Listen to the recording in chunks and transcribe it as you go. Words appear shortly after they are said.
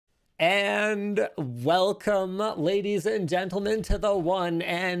And welcome, ladies and gentlemen, to the one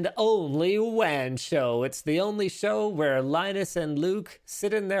and only WAN show. It's the only show where Linus and Luke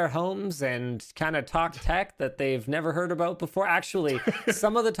sit in their homes and kind of talk tech that they've never heard about before. Actually,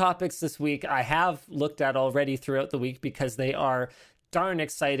 some of the topics this week I have looked at already throughout the week because they are darn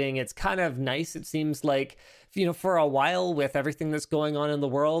exciting. It's kind of nice. It seems like, for a while with everything that's going on in the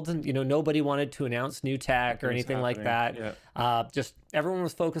world, nobody wanted to announce new tech or anything like that. Yeah. Just everyone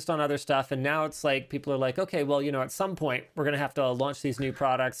was focused on other stuff. And now it's like, people are like, okay, well, at some point we're going to have to launch these new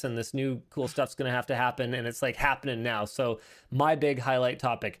products and this new cool stuff's going to have to happen. And it's like happening now. So my big highlight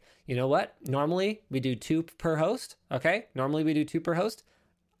topic, you know what? Normally we do two per host. Okay. Normally we do two per host.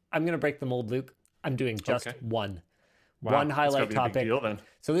 I'm going to break the mold, Luke. I'm doing just one. Wow, one highlight that's gotta be a topic. big deal, then.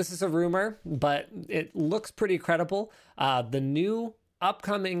 So this is a rumor, but it looks pretty credible. The new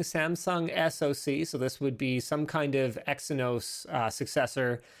upcoming Samsung SoC, so this would be some kind of Exynos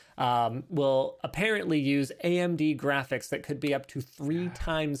successor, will apparently use AMD graphics that could be up to 3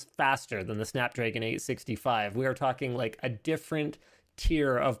 times faster than the Snapdragon 865. We are talking like a different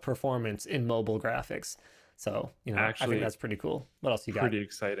tier of performance in mobile graphics. So, I think that's pretty cool. What else you got? Pretty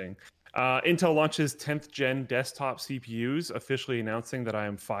exciting. Intel launches 10th gen desktop CPUs, officially announcing that I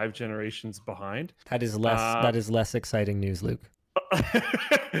am 5 generations behind. That is less exciting news, Luke.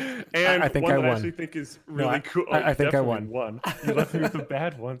 And I think one I that won. I actually think is really cool. I think I won. You left me with the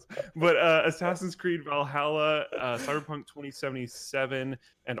bad ones. But Assassin's Creed Valhalla, Cyberpunk 2077,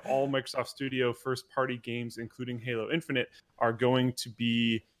 and all Microsoft Studio first-party games, including Halo Infinite, are going to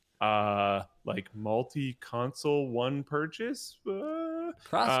be like multi-console one purchase.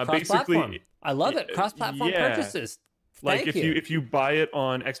 Cross-platform. I love it. Cross-platform purchases. If you buy it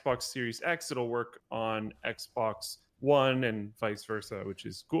on Xbox Series X, it'll work on Xbox One and vice versa, which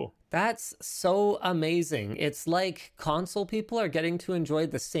is cool. That's so amazing. It's like console people are getting to enjoy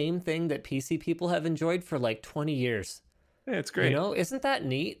the same thing that PC people have enjoyed for like 20 years. Yeah, it's great. Isn't that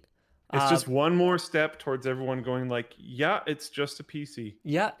neat? It's just one more step towards everyone going like, yeah, it's just a PC.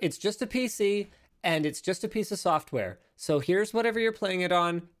 Yeah, it's just a PC and it's just a piece of software. So here's whatever you're playing it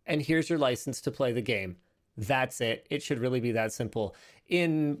on and here's your license to play the game. That's it. It should really be that simple.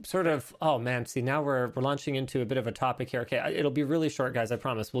 In sort of, oh man, see, now we're launching into a bit of a topic here. Okay, it'll be really short, guys, I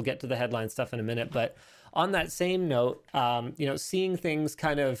promise. We'll get to the headline stuff in a minute. But on that same note, seeing things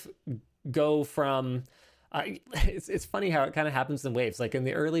kind of go from... it's funny how it kind of happens in waves. Like in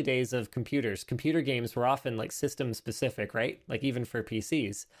the early days of computer games were often like system specific, right? Like even for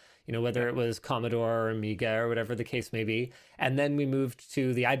PCs, whether it was Commodore or Amiga or whatever the case may be. And then we moved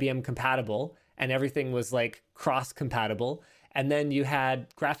to the IBM compatible and everything was like cross compatible. And then you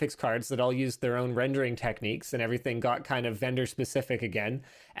had graphics cards that all used their own rendering techniques and everything got kind of vendor specific again.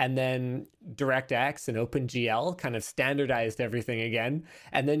 And then DirectX and OpenGL kind of standardized everything again.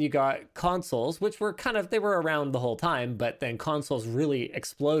 And then you got consoles, which were they were around the whole time, but then consoles really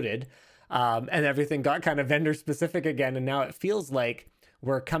exploded and everything got kind of vendor specific again. And now it feels like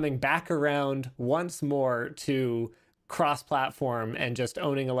we're coming back around once more to cross-platform and just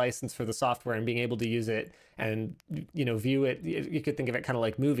owning a license for the software and being able to use it and view it. You could think of it kind of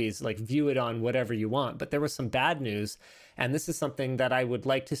like movies, like view it on whatever you want. But there was some bad news, and this is something that I would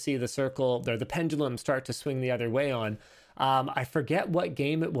like to see the pendulum start to swing the other way on. I forget what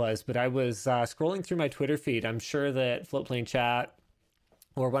game it was, but I was scrolling through my Twitter feed. I'm sure that Floatplane Chat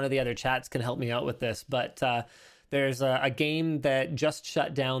or one of the other chats can help me out with this, but there's a game that just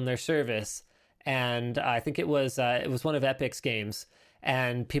shut down their service. And I think it was one of Epic's games,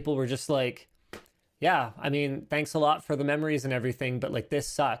 and people were just like, yeah, I mean, thanks a lot for the memories and everything, but like this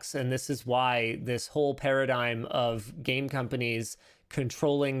sucks. And this is why this whole paradigm of game companies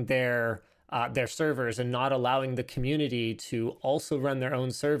controlling their servers and not allowing the community to also run their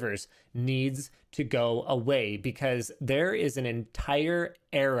own servers needs to go away, because there is an entire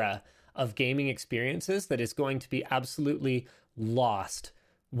era of gaming experiences that is going to be absolutely lost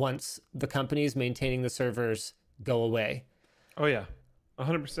once the companies maintaining the servers go away. Oh yeah,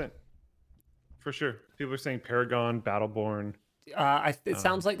 100%. For sure. People are saying Paragon, Battleborn. It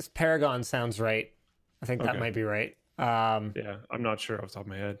sounds like Paragon sounds right. I think that might be right. Yeah, I'm not sure off the top of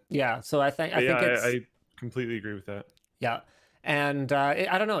my head. Yeah, so I think I completely agree with that. Yeah. And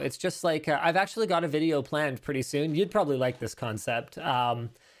I don't know. It's just like I've actually got a video planned pretty soon. You'd probably like this concept.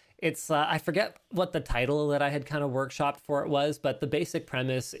 It's I forget what the title that I had kind of workshopped for it was, but the basic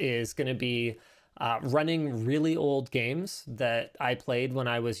premise is going to be running really old games that I played when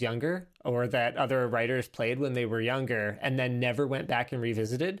I was younger, or that other writers played when they were younger, and then never went back and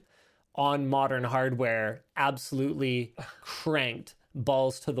revisited on modern hardware, absolutely cranked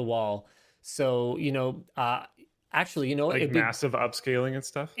balls to the wall. So, Actually, you know what? like massive upscaling and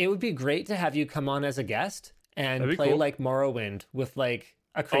stuff. It would be great to have you come on as a guest and That'd be play cool. like Morrowind with like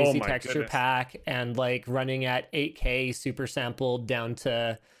a Oh crazy my texture goodness. pack and like running at 8K super sampled down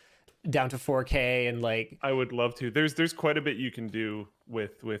to 4K and like I would love to. There's quite a bit you can do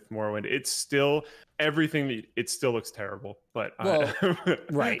with Morrowind. It's still everything that it still looks terrible, but well,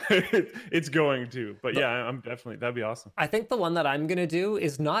 right. it's going to. But yeah, I'm definitely that'd be awesome. I think the one that I'm gonna do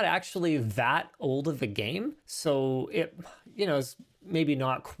is not actually that old of a game, so it, you know, is maybe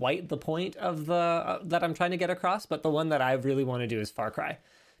not quite the point of the that I'm trying to get across. But the one that I really want to do is Far Cry,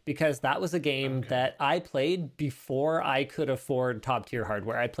 because that was a game that I played before I could afford top tier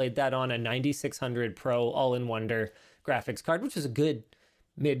hardware. I played that on a 9600 Pro all-in-wonder graphics card, which is a good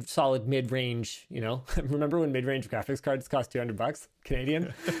solid mid-range, you know. Remember when mid-range graphics cards cost $200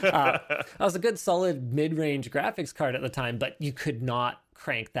 Canadian? That was a good solid mid-range graphics card at the time, but you could not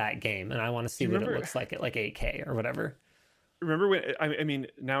crank that game, and I want to see what it looks like at like 8K or whatever. Remember when I mean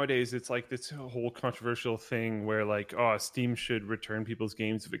nowadays it's like this whole controversial thing where like, oh, Steam should return people's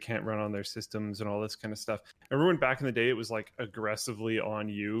games if it can't run on their systems and all this kind of stuff. Remember when back in the day it was like aggressively on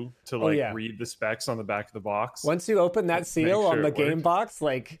you to like read the specs on the back of the box? Once you open that seal on the game box,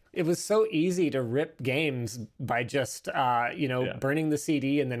 like it was so easy to rip games by just burning the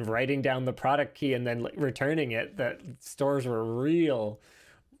CD and then writing down the product key and then returning it, that stores were real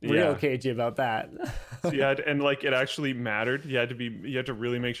cagey about that. So you had, and like it actually mattered. You had to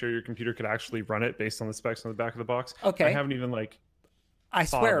really make sure your computer could actually run it based on the specs on the back of the box. Okay. I haven't even like I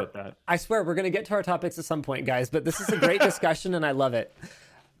swear we're going to get to our topics at some point, guys, but this is a great discussion and I love it.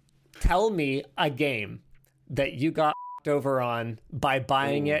 Tell me a game that you got over on by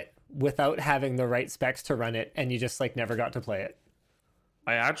buying it without having the right specs to run it and you just like never got to play it.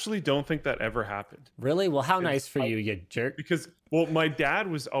 I actually don't think that ever happened. Really? Well, how nice for you, you jerk. Because, well, my dad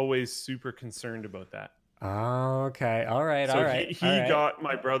was always super concerned about that. Oh, okay. All right. He got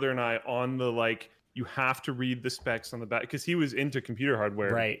my brother and I on the, like, you have to read the specs on the back, because he was into computer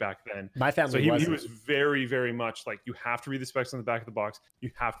hardware back then. My family he was very, very much like, you have to read the specs on the back of the box. You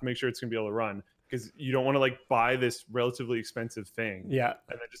have to make sure it's going to be able to run, because you don't want to, like, buy this relatively expensive thing. Yeah.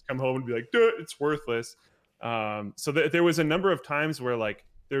 And then just come home and be like, dude, it's worthless. So there was a number of times where like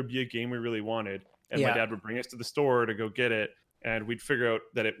there would be a game we really wanted and my dad would bring us to the store to go get it, and we'd figure out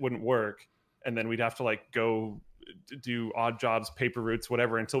that it wouldn't work, and then we'd have to like go do odd jobs, paper routes,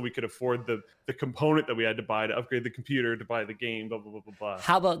 whatever, until we could afford the component that we had to buy to upgrade the computer to buy the game, blah blah blah blah blah.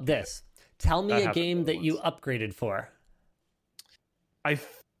 How about this? Tell me a game that you upgraded for. Man,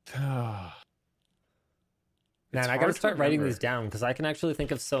 I gotta start writing these down because I can actually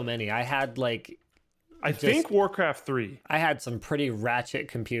think of so many. I think Warcraft 3. I had some pretty ratchet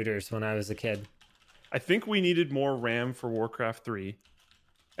computers when I was a kid. I think we needed more RAM for Warcraft 3.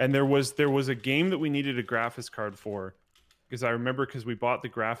 And there was a game that we needed a graphics card for, because I remember we bought the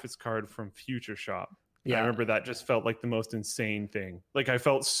graphics card from Future Shop. Yeah. I remember that just felt like the most insane thing. Like I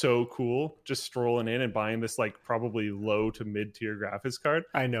felt so cool just strolling in and buying this like probably low to mid tier graphics card.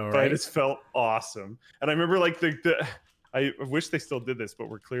 I know, right? But I just felt awesome. And I remember like I wish they still did this, but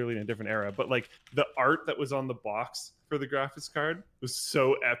we're clearly in a different era. But like the art that was on the box for the graphics card was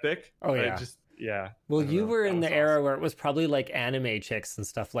so epic. Oh yeah. Well, you were in the era where it was probably like anime chicks and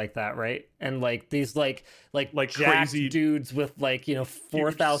stuff like that, right? And like these like crazy dudes with like,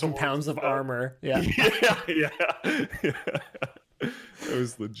 4,000 pounds of armor. Yeah. yeah. It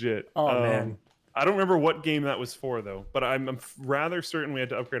was legit. Oh man. I don't remember what game that was for though, but I'm rather certain we had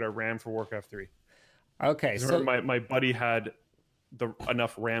to upgrade our RAM for Warcraft 3. Okay, so my buddy had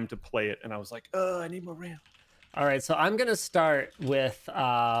enough RAM to play it, and I was like, I need more RAM. All right, so I'm gonna start with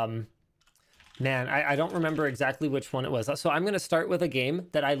I don't remember exactly which one it was. So I'm gonna start with a game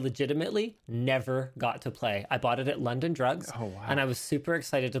that I legitimately never got to play. I bought it at London Drugs, and I was super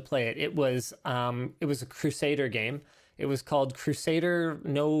excited to play it. It was a Crusader game. It was called Crusader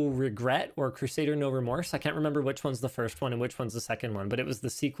No Regret or Crusader No Remorse. I can't remember which one's the first one and which one's the second one, but it was the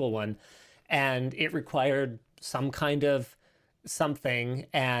sequel one. And it required some kind of something.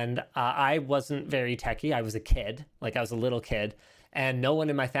 And I wasn't very techie. I was a kid, like I was a little kid. And no one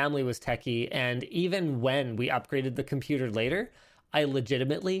in my family was techie. And even when we upgraded the computer later, I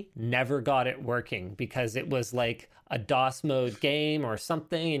legitimately never got it working because it was like a DOS mode game or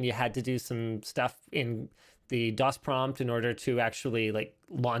something. And you had to do some stuff in the DOS prompt in order to actually like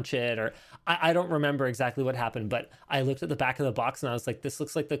launch it, or I don't remember exactly what happened, but I looked at the back of the box and I was like, this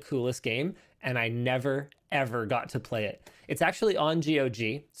looks like the coolest game. and I never, ever got to play it. It's actually on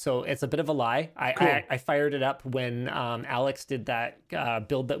GOG, so it's a bit of a lie. I fired it up when Alex did that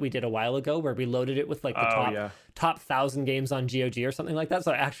build that we did a while ago, where we loaded it with like the top 1,000 games on GOG or something like that.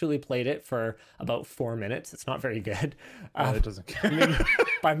 So I actually played it for about 4 minutes. It's not very good. It doesn't count. I mean,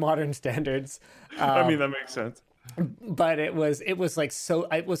 by modern standards. I mean, that makes sense. But it was like, so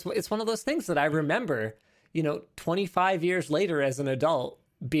it's one of those things that I remember, 25 years later as an adult,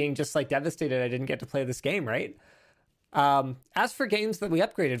 being just like devastated I didn't get to play this game, right? As for games that we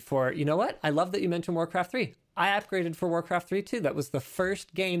upgraded for, you know what? I love that you mentioned Warcraft 3. I upgraded for Warcraft 3 too. That was the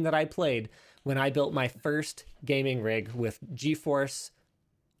first game that I played when I built my first gaming rig with GeForce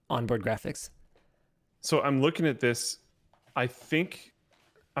onboard graphics. So I'm looking at this. I think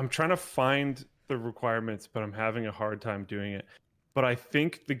I'm trying to find the requirements, but I'm having a hard time doing it. But I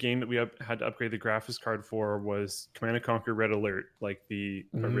think the game that we had to upgrade the graphics card for was Command & Conquer Red Alert, like the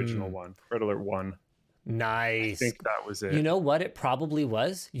original one, Red Alert 1. Nice. I think that was it. You know what it probably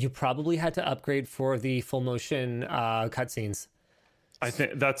was? You probably had to upgrade for the full motion cutscenes. I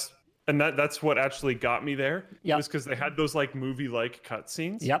think that's what actually got me there. Yep. Was because they had those like movie-like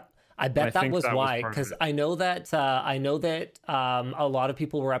cutscenes. Yep. I bet that was why, because I know that a lot of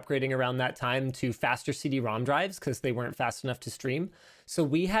people were upgrading around that time to faster CD-ROM drives because they weren't fast enough to stream. So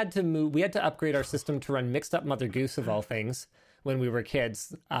we had to upgrade our system to run Mixed Up Mother Goose of all things when we were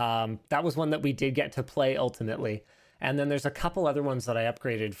kids. That was one that we did get to play ultimately. And then there's a couple other ones that I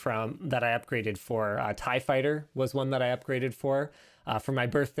upgraded for. TIE Fighter was one that I upgraded for my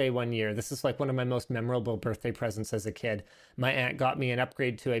birthday one year. This is like one of my most memorable birthday presents as a kid. My aunt got me an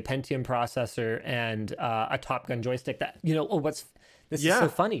upgrade to a Pentium processor and a Top Gun joystick that, this is so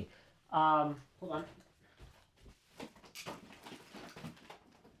funny. Hold on.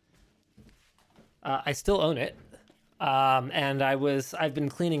 I still own it. And I've been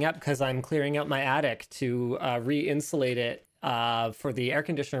cleaning up because I'm clearing out my attic to re-insulate it for the air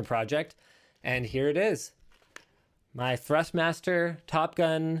conditioner project. And here it is. My Thrustmaster Top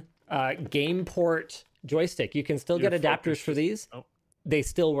Gun game port joystick. You can still get adapters for these. Oh. They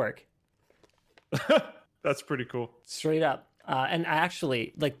still work. That's pretty cool. Straight up. And I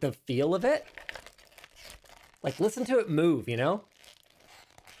actually like the feel of it. Like, listen to it move,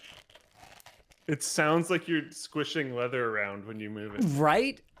 It sounds like you're squishing leather around when you move it.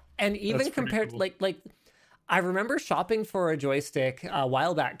 Right? And even That's compared cool. like I remember shopping for a joystick a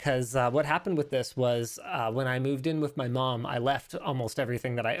while back because what happened with this was when I moved in with my mom, I left almost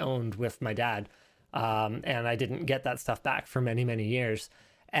everything that I owned with my dad. And I didn't get that stuff back for many, many years.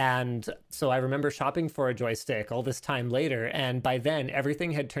 And so I remember shopping for a joystick all this time later. And by then,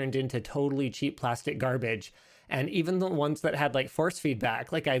 everything had turned into totally cheap plastic garbage. And even the ones that had like force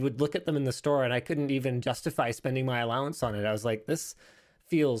feedback, like I would look at them in the store and I couldn't even justify spending my allowance on it. I was like, this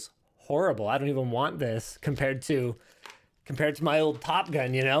feels horrible. I don't even want this compared to my old Top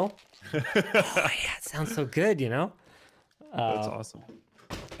Gun, Oh yeah, it sounds so good, That's awesome.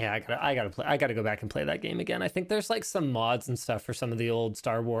 Yeah, I gotta go back and play that game again. I think there's like some mods and stuff for some of the old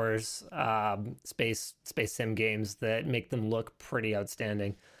Star Wars space sim games that make them look pretty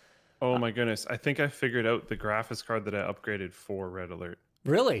outstanding. Oh my goodness. I think I figured out the graphics card that I upgraded for Red Alert.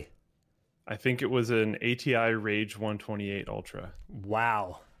 Really? I think it was an ATI Rage 128 Ultra.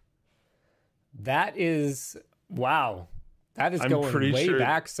 Wow. That is going way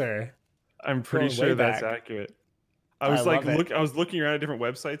back, sir. I'm pretty sure that's accurate. I was looking around at different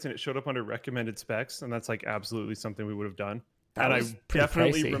websites and it showed up under recommended specs, and that's like absolutely something we would have done. And I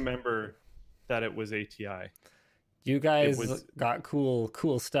definitely remember that it was ATI. You guys got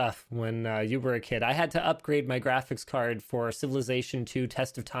cool stuff when you were a kid. I had to upgrade my graphics card for Civilization 2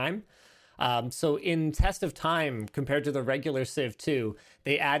 Test of Time. So in Test of Time, compared to the regular Civ 2,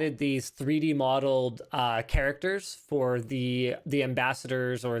 they added these 3D modeled characters for the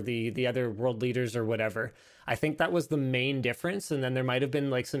ambassadors or the other world leaders or whatever. I think that was the main difference. And then there might have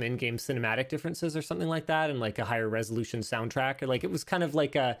been like some in-game cinematic differences or something like that, and like a higher resolution soundtrack. Or like it was kind of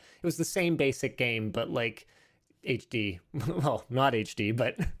like it was the same basic game, but like HD. Well, not HD,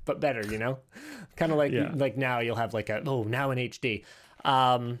 but better, kind of like now you'll have like now in HD.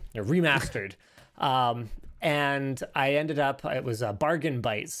 Remastered. And I ended up, it was Bargain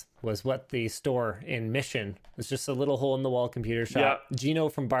Bites was what the store in Mission was, just a little hole in the wall computer shop. Yeah. Gino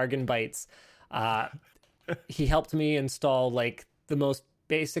from Bargain Bites. He helped me install like the most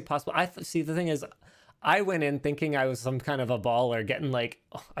basic possible. See, the thing is, I went in thinking I was some kind of a baller getting like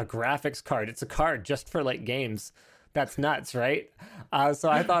a graphics card. It's a card just for like games. That's nuts, right? So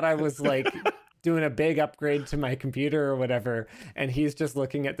I thought I was like doing a big upgrade to my computer or whatever. And he's just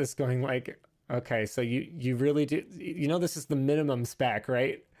looking at this going like, okay, so you really do, this is the minimum spec,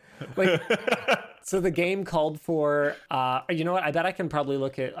 right? Like, so the game called for, you know what? I bet I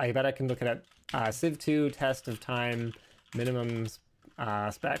can look at Civ 2 test of time minimum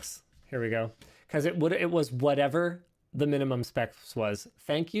specs. Here we go. Because it was whatever the minimum specs was.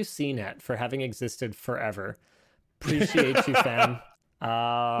 Thank you, CNET, for having existed forever. Appreciate you, fam.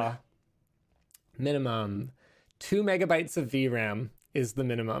 Minimum 2 megabytes of VRAM is the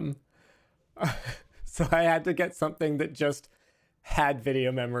minimum. So I had to get something that just had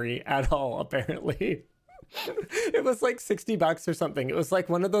video memory at all, apparently. It was like $60 or something. It was like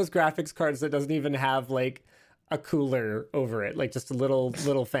one of those graphics cards that doesn't even have like a cooler over it, like just a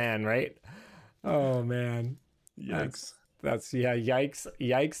little fan, right? Oh man. Yikes. That's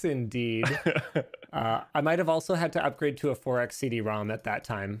yikes indeed. I might have also had to upgrade to a 4x CD-ROM at that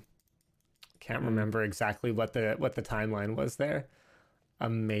time. Can't remember exactly what the timeline was there.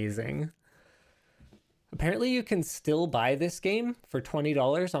 Amazing. Apparently you can still buy this game for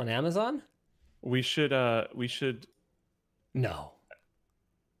 $20 on Amazon. We should No.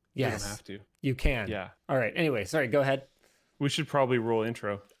 Yes. You don't have to. You can. Yeah. All right. Anyway, sorry, go ahead. We should probably roll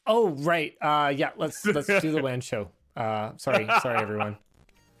intro. Oh, right. Yeah, let's do the WAN show. Sorry everyone.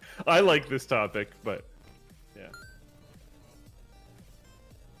 I like this topic, but yeah.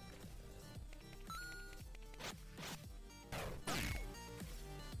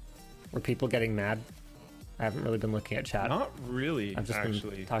 Were people getting mad? I haven't really been looking at chat. Not really, I've just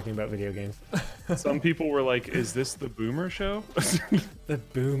actually. been talking about video games. Some people were like, is this the Boomer Show? The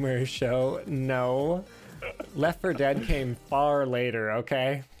Boomer Show? No. Left 4 Dead came far later,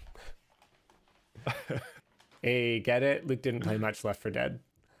 okay? Hey, get it? Luke didn't play much Left 4 Dead.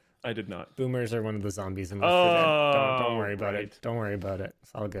 I did not. Boomers are one of the zombies in Left 4 Dead. Don't worry about right. it. Don't worry about it. It's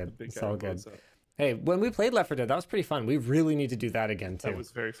all good. Big It's guy all good. blows up. Hey, when we played Left 4 Dead, that was pretty fun. We really need to do that again, too. That was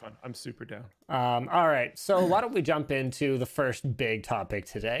very fun. I'm super down. All right, so why don't we jump into the first big topic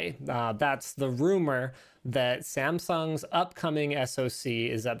today? That's the rumor that Samsung's upcoming SoC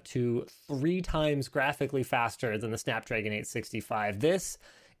is up to 3 times graphically faster than the Snapdragon 865. This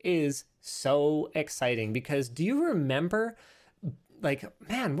is so exciting because do you remember, like,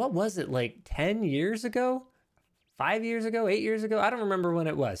 man, what was it, like 10 years ago? 5 years ago? 8 years ago? I don't remember when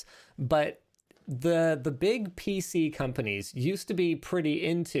it was, but the big PC companies used to be pretty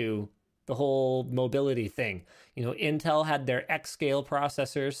into the whole mobility thing. You know, Intel had their X-scale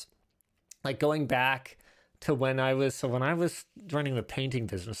processors, like going back to when I was running the painting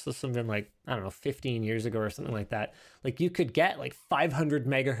business. This has been like, I don't know, 15 years ago or something like that. Like you could get like 500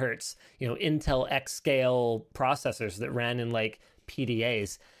 megahertz, you know, Intel X-scale processors that ran in like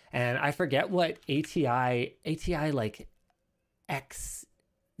PDAs. And I forget what ATI like X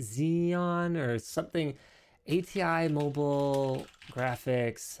Xeon or something, ATI mobile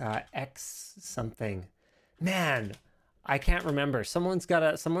graphics, X something. Man, I can't remember. Someone's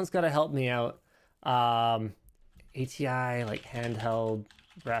gotta help me out. ATI like handheld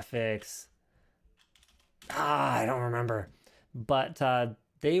graphics. I don't remember. But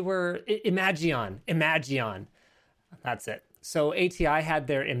they were Imagion. That's it. So ATI had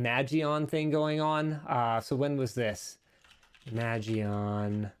their Imagion thing going on. So when was this?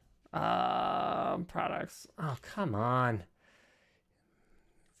 Imagion products. Oh, come on.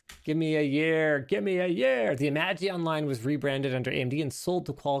 Give me a year. The Imagion line was rebranded under AMD and sold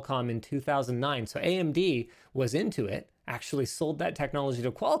to Qualcomm in 2009. So AMD was into it, actually sold that technology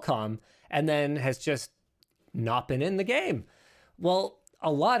to Qualcomm, and then has just not been in the game. Well,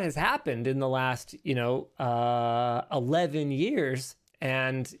 a lot has happened in the last, 11 years,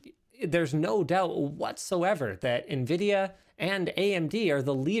 and there's no doubt whatsoever that NVIDIA and AMD are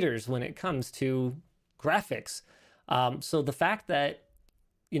the leaders when it comes to graphics. So the fact that,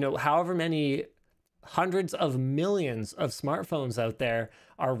 however many hundreds of millions of smartphones out there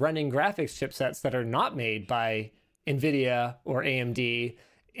are running graphics chipsets that are not made by NVIDIA or AMD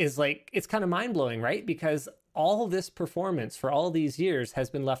is like, it's kind of mind-blowing, right? Because all this performance for all these years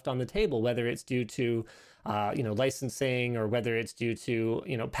has been left on the table, whether it's due to licensing or whether it's due to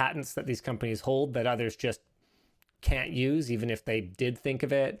patents that these companies hold that others just can't use, even if they did think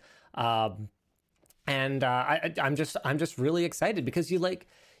of it. I'm just really excited because you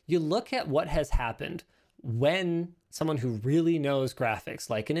look at what has happened when someone who really knows graphics,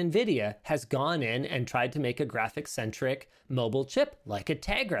 like an NVIDIA, has gone in and tried to make a graphics-centric mobile chip like a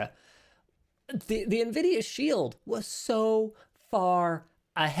Tegra. The NVIDIA Shield was so far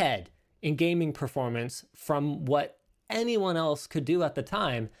ahead in gaming performance from what anyone else could do at the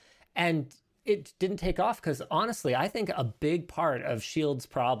time, and it didn't take off because, honestly, I think a big part of Shield's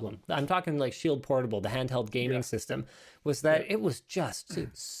problem, I'm talking like Shield Portable, the handheld gaming system, was that it was just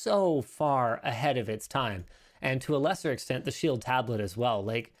so far ahead of its time. And to a lesser extent, the Shield tablet as well.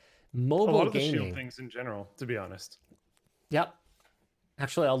 Like, A Mobile lot of the Shield gaming. things in general, to be honest. Yep.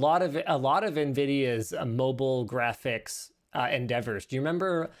 Actually, a lot of Nvidia's mobile graphics endeavors. Do you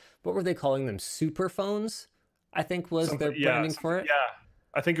remember what were they calling them? Super phones, I think was their branding for it. Yeah.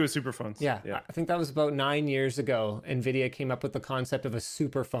 I think it was Superphones. Yeah, Yeah. I think that was about 9 years ago. Nvidia came up with the concept of a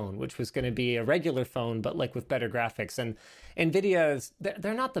super phone, which was going to be a regular phone, but like with better graphics. And Nvidia's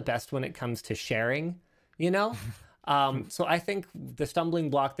they're not the best when it comes to sharing, you know. So I think the stumbling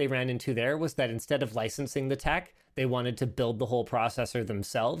block they ran into there was that instead of licensing the tech, they wanted to build the whole processor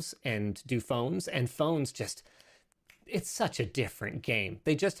themselves and do phones. And phones just it's such a different game.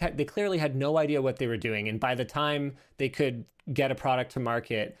 They clearly had no idea what they were doing, and by the time they could get a product to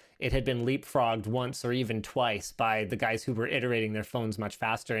market, it had been leapfrogged once or even twice by the guys who were iterating their phones much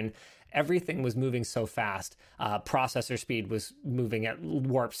faster. And everything was moving so fast. Processor speed was moving at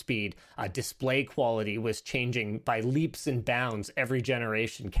warp speed. Display quality was changing by leaps and bounds every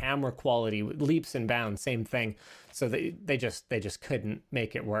generation. Camera quality leaps and bounds, same thing. So they just couldn't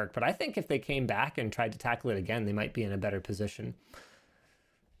make it work. But I think if they came back and tried to tackle it again, they might be in a better position.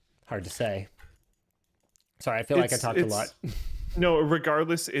 Hard to say. Sorry, I feel like I talked a lot. No,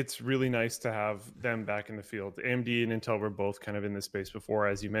 regardless, it's really nice to have them back in the field. AMD and Intel were both kind of in this space before,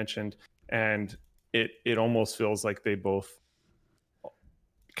 as you mentioned, and it almost feels like they both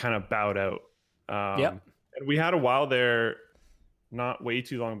kind of bowed out. Yep. And we had a while there, not way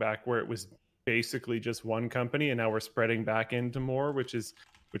too long back, where it was basically just one company, and now we're spreading back into more, which is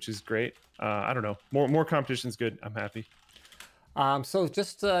great. I don't know, more competition's good. I'm happy. So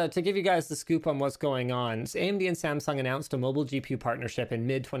just to give you guys the scoop on what's going on, AMD and Samsung announced a mobile GPU partnership in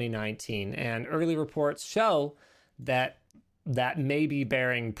mid-2019, and early reports show that may be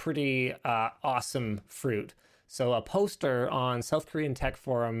bearing pretty awesome fruit. So a poster on South Korean tech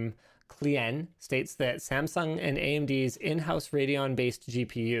forum Clien states that Samsung and AMD's in-house Radeon-based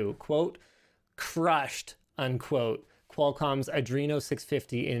GPU, quote, crushed, unquote, Qualcomm's Adreno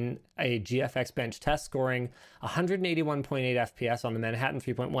 650 in a GFX bench test, scoring 181.8 FPS on the Manhattan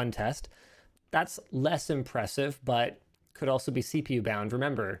 3.1 test. That's less impressive, but could also be CPU bound.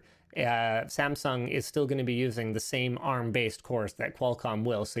 Remember, Samsung is still going to be using the same ARM-based cores that Qualcomm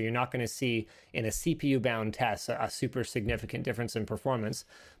will, so you're not going to see in a CPU-bound test a super significant difference in performance.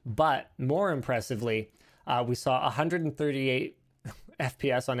 But more impressively, we saw 138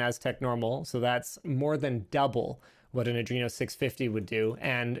 FPS on Aztec Normal, so that's more than double what an Adreno 650 would do,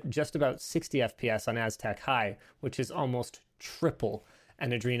 and just about 60 FPS on Aztec High, which is almost triple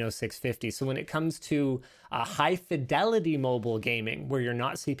an Adreno 650. So when it comes to high fidelity mobile gaming, where you're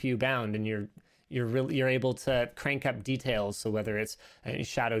not CPU bound and you're able to crank up details, so whether it's a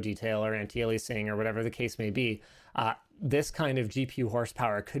shadow detail or anti-aliasing or whatever the case may be, this kind of GPU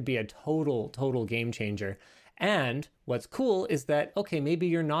horsepower could be a total game changer. And what's cool is that, okay, maybe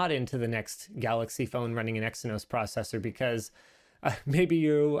you're not into the next Galaxy phone running an Exynos processor because maybe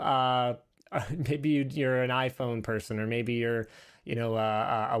you're an iPhone person, or maybe you're,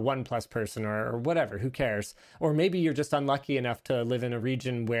 a OnePlus person or whatever, who cares? Or maybe you're just unlucky enough to live in a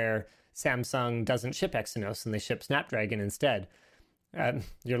region where Samsung doesn't ship Exynos and they ship Snapdragon instead.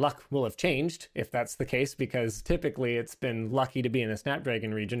 Your luck will have changed if that's the case, because typically it's been lucky to be in a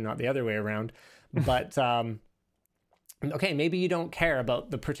Snapdragon region, not the other way around. But okay, maybe you don't care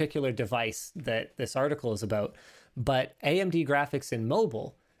about the particular device that this article is about, but AMD graphics in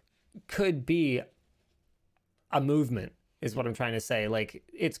mobile could be a movement, is what I'm trying to say. Like,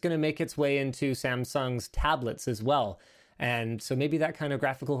 it's going to make its way into Samsung's tablets as well. And so maybe that kind of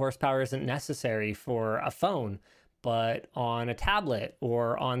graphical horsepower isn't necessary for a phone, but on a tablet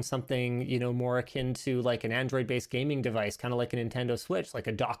or on something, more akin to like an Android-based gaming device, kind of like a Nintendo Switch, like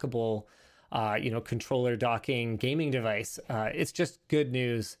a dockable controller docking gaming device. It's just good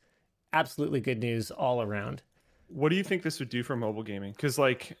news, absolutely good news all around. What do you think this would do for mobile gaming? Because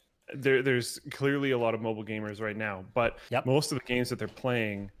like there's clearly a lot of mobile gamers right now, but most of the games that they're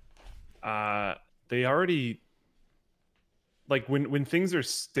playing, they already, like when things are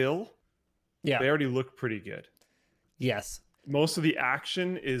still, they already look pretty good. Yes. Most of the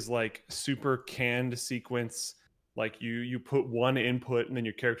action is like super canned sequence. Like you put one input and then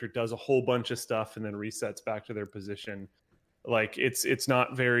your character does a whole bunch of stuff and then resets back to their position. Like it's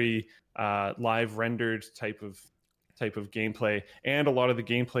not very live rendered type of gameplay, and a lot of the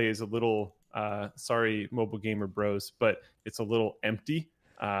gameplay is a little sorry mobile gamer bros, but it's a little empty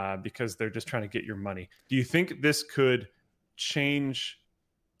because they're just trying to get your money. Do you think this could change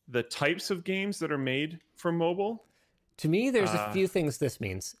the types of games that are made for mobile? To me, there's a few things this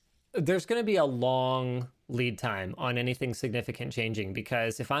means. There's going to be a long lead time on anything significant changing,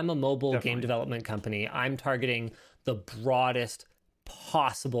 because if I'm a mobile game development company, I'm targeting the broadest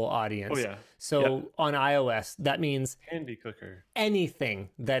possible audience. Oh yeah. So on iOS, that means Handy clicker. anything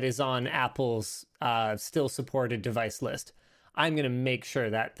that is on Apple's still supported device list, I'm going to make sure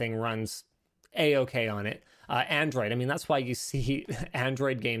that thing runs A-OK on it. Android, I mean, that's why you see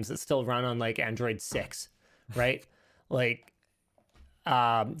Android games that still run on like Android 6, right? Like,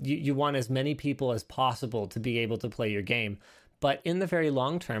 you want as many people as possible to be able to play your game. But in the very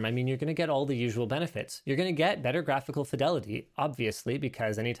long term, I mean, you're going to get all the usual benefits. You're going to get better graphical fidelity, obviously,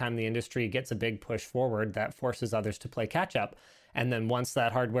 because anytime the industry gets a big push forward, that forces others to play catch up. And then once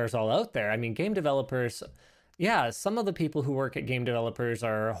that hardware's all out there, I mean, game developers, yeah, some of the people who work at game developers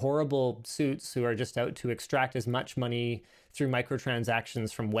are horrible suits who are just out to extract as much money through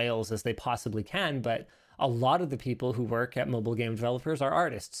microtransactions from whales as they possibly can. But a lot of the people who work at mobile game developers are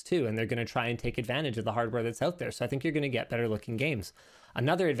artists too, and they're going to try and take advantage of the hardware that's out there. So I think you're going to get better looking games.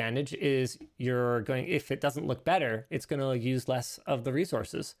 Another advantage is if it doesn't look better, it's going to use less of the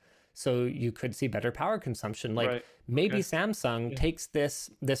resources. So you could see better power consumption. Like maybe Samsung takes this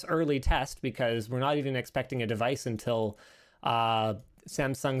early test, because we're not even expecting a device until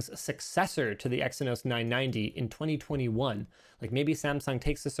Samsung's successor to the Exynos 990 in 2021. Like maybe Samsung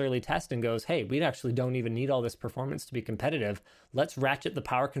takes this early test and goes, hey, we actually don't even need all this performance to be competitive. Let's ratchet the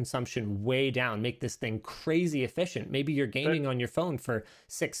power consumption way down, make this thing crazy efficient. Maybe you're gaming on your phone for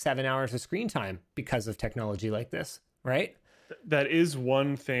 6-7 hours of screen time because of technology like this, right? That is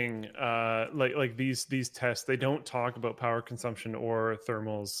one thing. Like these tests, they don't talk about power consumption or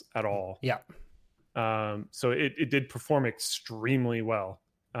thermals at all. Yeah. So it did perform extremely well,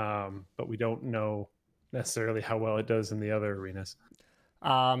 but we don't know necessarily how well it does in the other arenas.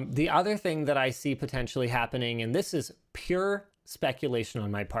 The other thing that I see potentially happening, and this is pure speculation on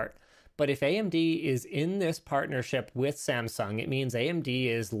my part, but if AMD is in this partnership with Samsung, it means AMD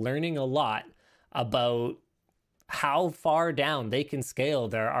is learning a lot about how far down they can scale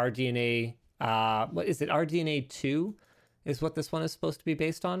their RDNA. What is it? RDNA 2 is what this one is supposed to be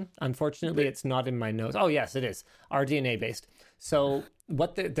based on. Unfortunately, it's not in my notes. Oh, yes, it is RDNA based. So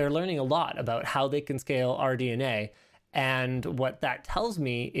what they're learning a lot about how they can scale RDNA. And what that tells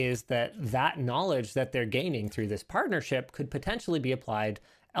me is that knowledge that they're gaining through this partnership could potentially be applied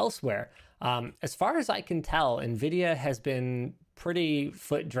elsewhere. As far as I can tell, NVIDIA has been pretty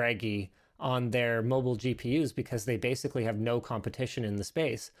foot draggy on their mobile GPUs because they basically have no competition in the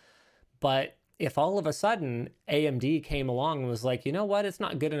space. But if all of a sudden AMD came along and was like, you know what, it's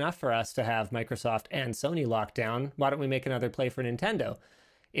not good enough for us to have Microsoft and Sony locked down, why don't we make another play for Nintendo?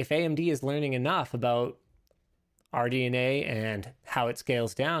 If AMD is learning enough about RDNA and how it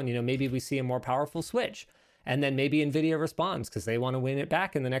scales down, maybe we see a more powerful Switch. And then maybe NVIDIA responds because they want to win it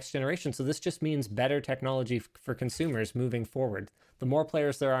back in the next generation. So this just means better technology for consumers moving forward. The more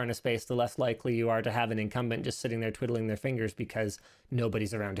players there are in a space, the less likely you are to have an incumbent just sitting there twiddling their fingers because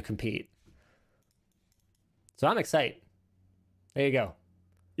nobody's around to compete. So I'm excited. There you go.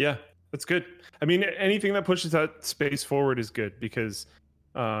 Yeah, that's good. I mean, anything that pushes that space forward is good, because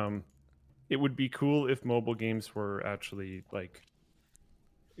it would be cool if mobile games were actually like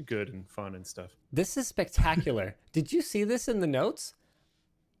good and fun and stuff. This is spectacular. Did you see this in the notes?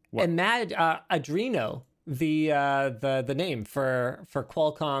 What? Adreno, the name for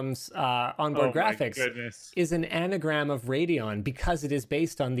Qualcomm's onboard graphics, is an anagram of Radeon because it is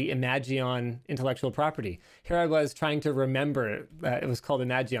based on the Imagion intellectual property. Here I was trying to remember it was called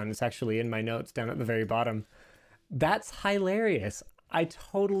Imagion. It's actually in my notes down at the very bottom. That's hilarious. I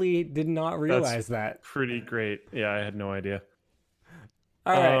totally did not realize that. Pretty great. Yeah, I had no idea.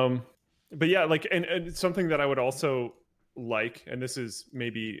 All right. But yeah, like, and something that I would also like, and this is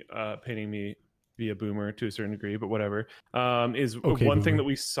maybe painting me be a boomer to a certain degree, but whatever, is one thing that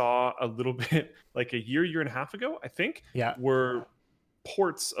we saw a little bit like a year and a half ago, I think, were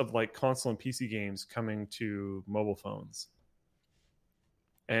ports of like console and PC games coming to mobile phones.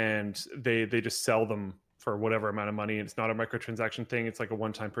 And they just sell them for whatever amount of money. And it's not a microtransaction thing. It's like a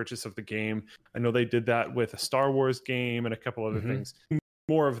one-time purchase of the game. I know they did that with a Star Wars game and a couple other things.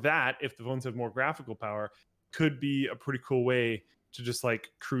 More of that, if the phones have more graphical power, could be a pretty cool way to just like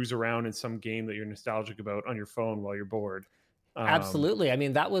cruise around in some game that you're nostalgic about on your phone while you're bored. Absolutely. I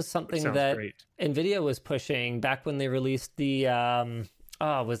mean, that was something that NVIDIA was pushing back when they released the,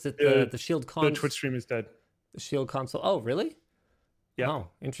 was it the Shield console? The Twitch stream is dead. The Shield console. Oh, really? Yeah. Oh,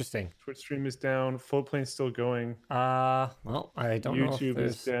 interesting. Twitch stream is down. Floatplane's still going. Well, I don't know if YouTube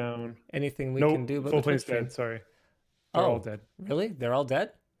there's is down. Anything we can do about Floatplane's dead. Sorry. They're all dead. Really? They're all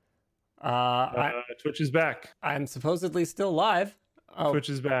dead? Twitch is back. I'm supposedly still live. Oh, Twitch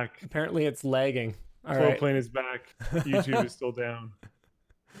is back. Apparently it's lagging. Floatplane is back. YouTube is still down.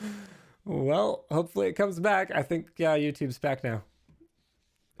 Well, hopefully it comes back. I think, YouTube's back now.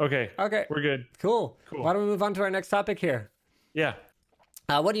 Okay. Okay. We're good. Cool. Cool. Why don't we move on to our next topic here? Yeah.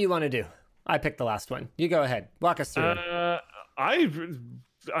 What do you want to do? I picked the last one. You go ahead. Walk us through it.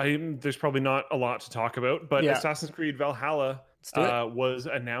 There's probably not a lot to talk about, but Yeah. Assassin's Creed Valhalla was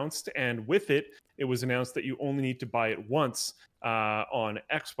announced, and with it, it was announced that you only need to buy it once on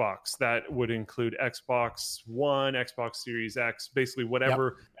Xbox. That would include Xbox One, Xbox Series X, basically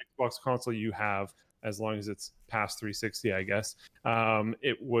whatever Xbox console you have, as long as it's past 360, I guess.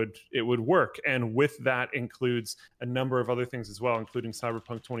 It would work, and with that includes a number of other things as well, including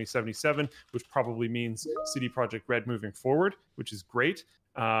Cyberpunk 2077, which probably means CD Projekt Red moving forward, which is great.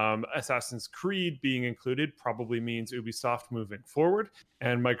 Assassin's Creed being included probably means Ubisoft moving forward,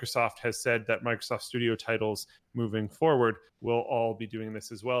 and Microsoft has said that Microsoft Studio titles moving forward will all be doing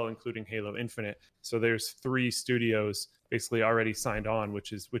this as well, including Halo Infinite. So there's 3 studios basically already signed on,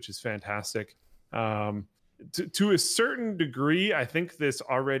 which is fantastic. To a certain degree, I think this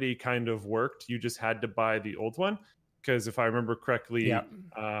already kind of worked. You just had to buy the old one, because if I remember correctly,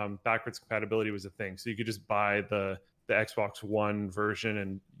 backwards compatibility was a thing. So you could just buy the Xbox One version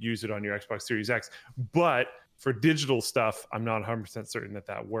and use it on your Xbox Series X. But for digital stuff, I'm not 100% certain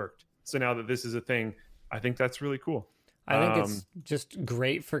that worked. So now that this is a thing, I think that's really cool. I think it's just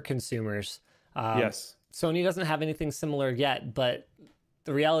great for consumers. Yes. Sony doesn't have anything similar yet, but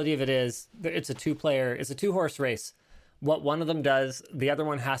the reality of it is it's a 2-horse race. What one of them does, the other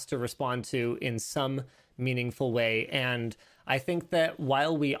one has to respond to in some meaningful way. And I think that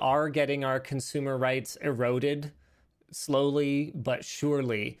while we are getting our consumer rights eroded slowly but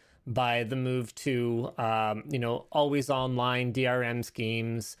surely by the move to always online DRM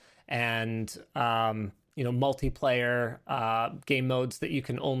schemes and multiplayer game modes that you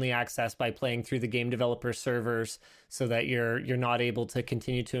can only access by playing through the game developer servers, so that you're not able to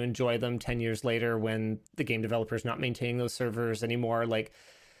continue to enjoy them 10 years later when the game developer is not maintaining those servers anymore. Like,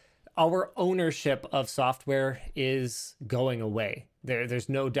 our ownership of software is going away. There's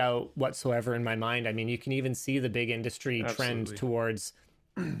no doubt whatsoever in my mind. I mean, you can even see the big industry trend towards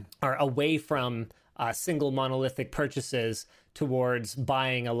or away from single monolithic purchases towards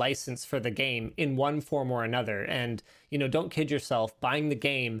buying a license for the game in one form or another. And, don't kid yourself, buying the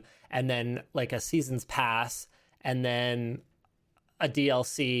game and then like a season's pass and then a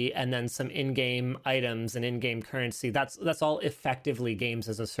DLC and then some in-game items and in-game currency, that's all effectively games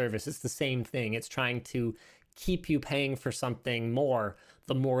as a service. It's the same thing. It's trying to keep you paying for something more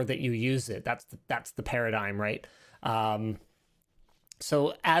the more that you use it. That's the paradigm, right?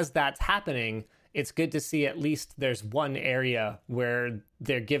 So as that's happening, it's good to see at least there's one area where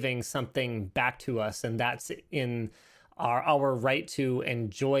they're giving something back to us, and that's in our right to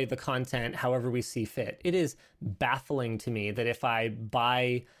enjoy the content however we see fit. It is baffling to me that if I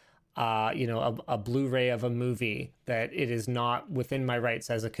buy a Blu-ray of a movie, that it is not within my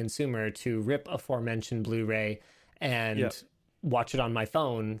rights as a consumer to rip aforementioned Blu-ray and watch it on my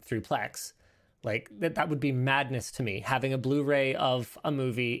phone through Plex. Like, that would be madness to me, having a Blu-ray of a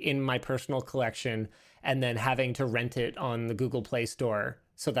movie in my personal collection and then having to rent it on the Google Play Store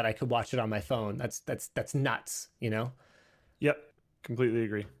so that I could watch it on my phone. That's nuts, Yep, completely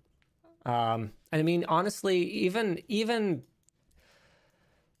agree. And I mean, honestly, even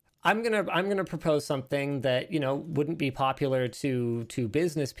I'm gonna propose something that wouldn't be popular to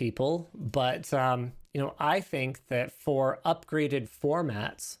business people, but I think that for upgraded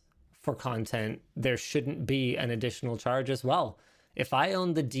formats for content, there shouldn't be an additional charge as well. If I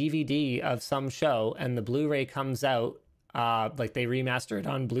own the DVD of some show and the Blu-ray comes out, like they remaster it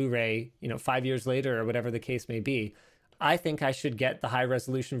on Blu-ray, 5 years later or whatever the case may be, I think I should get the high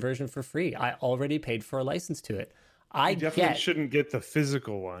resolution version for free. I already paid for a license to it. You definitely shouldn't get the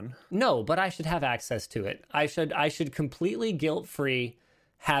physical one. No, but I should have access to it. I should completely guilt-free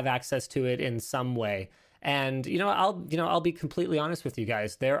have access to it in some way. And I'll be completely honest with you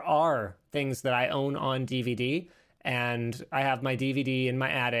guys. There are things that I own on DVD, and I have my DVD in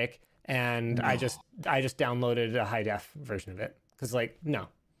my attic, and I just downloaded a high def version of it because no,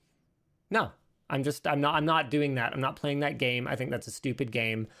 I'm not doing that. I'm not playing that game. I think that's a stupid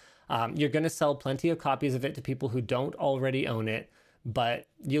game. You're going to sell plenty of copies of it to people who don't already own it. But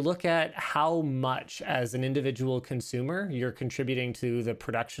you look at how much as an individual consumer you're contributing to the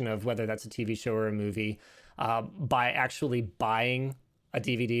production of whether that's a TV show or a movie by actually buying a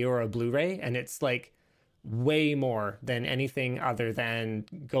DVD or a Blu-ray. And it's like way more than anything other than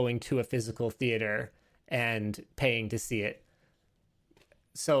going to a physical theater and paying to see it.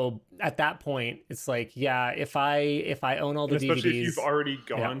 So at that point, it's like, if I own all the DVDs, especially if you've already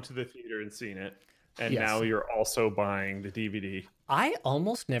gone to the theater and seen it, and now you're also buying the DVD. I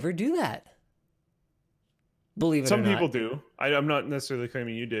almost never do that. believe it or Some not. people do. I'm not necessarily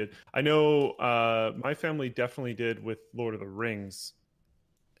claiming you did. I know my family definitely did with Lord of the Rings.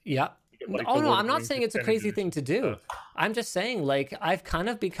 Yeah. Like Oh the no, Lord I'm of the not Rings saying it's a extended crazy thing edition to do. stuff. I'm just saying, like, I've kind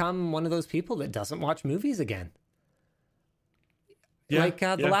of become one of those people that doesn't watch movies again. Yeah, Like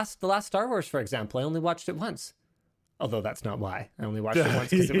yeah. the last Star Wars, for example, I only watched it once. Although that's not why. I only watched it once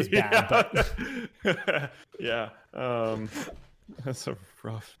because it was bad. But Yeah. That's a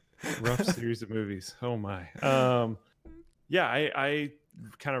rough series of movies. Oh my. Yeah, I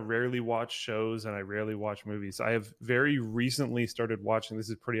kind of rarely watch shows and I rarely watch movies. I have very recently started watching, this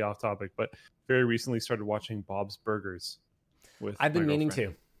is pretty off topic, but very recently started watching Bob's Burgers with I've my been meaning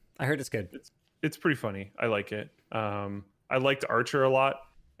girlfriend. to. I heard it's good. It's pretty funny. I like it. I liked Archer a lot,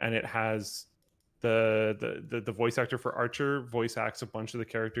 and it has the voice actor for Archer voice acts a bunch of the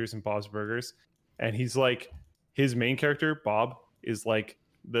characters in Bob's Burgers, and he's like his main character Bob is like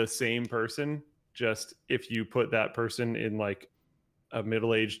the same person, just if you put that person in like a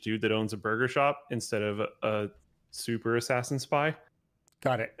middle-aged dude that owns a burger shop instead of a super assassin spy,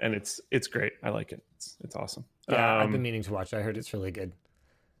 Got it. and it's great. I like it. It's awesome. Yeah, I've been meaning to watch it. I heard it's really good.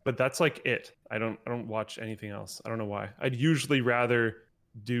 But that's like it. I don't watch anything else. I don't know why. I'd usually rather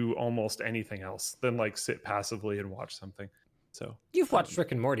do almost anything else than like sit passively and watch something. So You've watched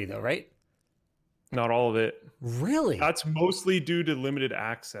Rick and Morty, though, right? not all of it. Really? That's mostly due to limited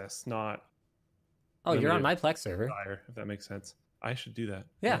access, not Oh, you're on my limited Plex server. desire, if that makes sense. I should do that.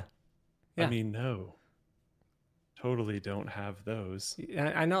 Yeah. Yeah. I mean, no. Totally don't have those.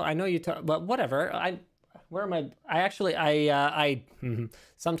 I know you talk, but whatever. Where am I?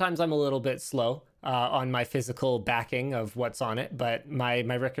 Sometimes I'm a little bit slow on my physical backing of what's on it, but my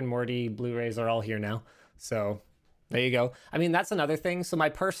Rick and Morty Blu-rays are all here now. So there you go. I mean, that's another thing. So my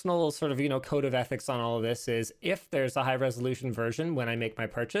personal sort of, code of ethics on all of this is if there's a high resolution version when I make my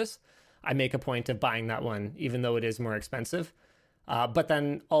purchase, I make a point of buying that one, even though it is more expensive. But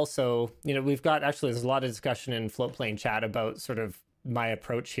then also, we've got there's a lot of discussion in Floatplane chat about sort of my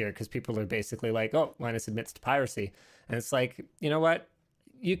approach here because people are basically like, oh, Linus admits to piracy. And it's like, you know what?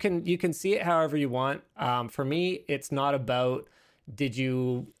 You can see it however you want. For me, it's not about did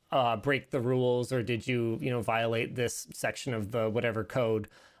you break the rules or did you, violate this section of the whatever code.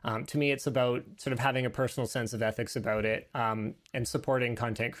 To me, it's about sort of having a personal sense of ethics about it and supporting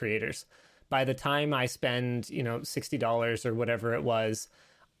content creators. By the time I spend, $60 or whatever it was,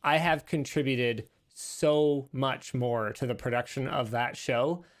 I have contributed so much more to the production of that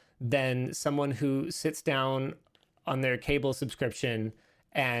show than someone who sits down on their cable subscription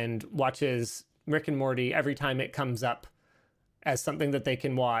and watches Rick and Morty every time it comes up as something that they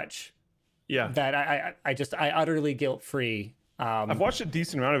can watch. Yeah. That I utterly guilt-free. I've watched a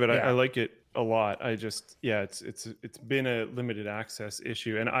decent amount of it. Yeah. I like it a lot. It's been a limited access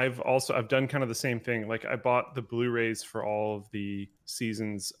issue, and I've done kind of the same thing. Like I bought the Blu-rays for all of the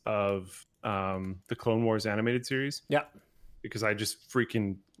seasons of the Clone Wars animated series. Yeah, because I just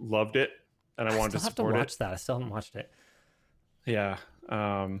freaking loved it, and I wanted to support it. Watch that. I still haven't watched it. Yeah,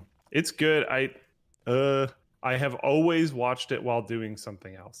 it's good. I have always watched it while doing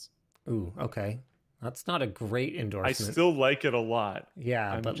something else. Ooh, okay. That's not a great endorsement. I still like it a lot.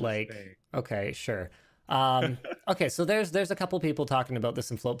 Yeah, I'm but like, saying. Okay, sure. Okay, so there's a couple people talking about this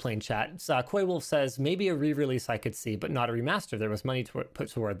in Floatplane chat. Koi Wolf says maybe a re-release I could see, but not a remaster. There was money to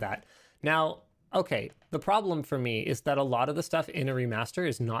put toward that. Now, okay, the problem for me is that a lot of the stuff in a remaster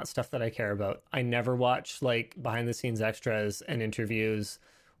is not stuff that I care about. I never watch like behind the scenes extras and interviews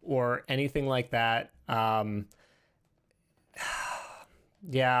or anything like that.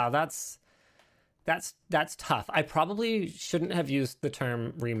 Yeah, that's tough. I probably shouldn't have used the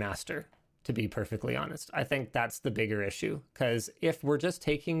term remaster, to be perfectly honest. I think that's the bigger issue, because if we're just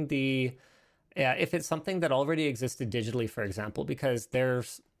taking if it's something that already existed digitally, for example, because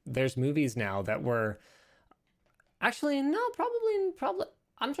there's movies now that were actually no, probably.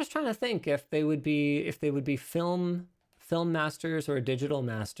 I'm just trying to think if they would be film masters or digital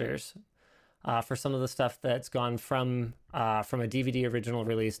masters for some of the stuff that's gone from a DVD original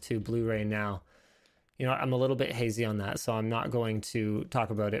release to Blu-ray now. I'm a little bit hazy on that, so I'm not going to talk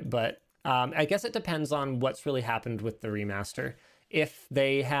about it. But I guess it depends on what's really happened with the remaster. If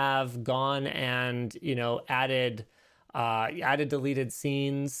they have gone and added deleted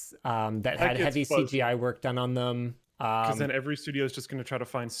scenes that had heavy CGI work done on them, because then every studio is just going to try to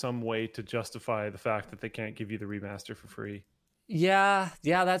find some way to justify the fact that they can't give you the remaster for free. Yeah,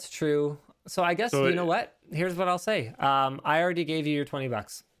 that's true. So I guess you know what? Here's what I'll say. I already gave you your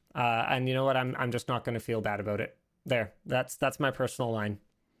 $20. And you know what? I'm just not going to feel bad about it. There. That's my personal line.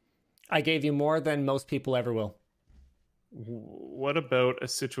 I gave you more than most people ever will. What about a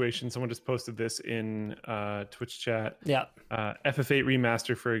situation? Someone just posted this in Twitch chat. Yeah. FF8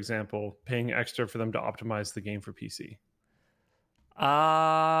 remaster, for example, paying extra for them to optimize the game for PC.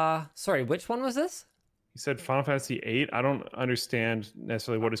 Sorry, which one was this? He said Final Fantasy VIII. I don't understand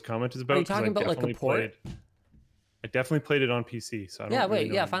necessarily what his comment is about. Are you talking about like a port? I definitely played it on PC. So I don't really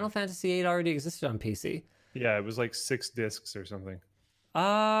know Final Fantasy VIII already existed on PC. Yeah, it was like 6 discs or something.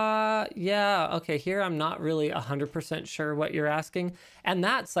 Yeah, okay, here I'm not really 100% sure what you're asking. And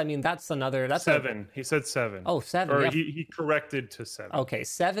that's 7. He said 7. Oh, 7. Or yeah. he corrected to 7. Okay,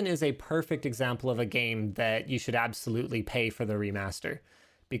 7 is a perfect example of a game that you should absolutely pay for the remaster.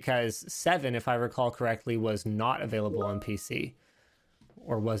 Because 7, if I recall correctly, was not available on PC.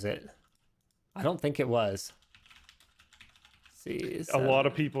 Or was it? I don't think it was. Let's see. A lot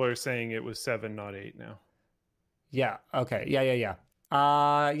of people are saying it was 7, not 8 now. Yeah, okay. Yeah.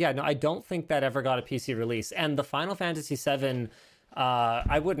 No, I don't think that ever got a PC release. And the Final Fantasy VII,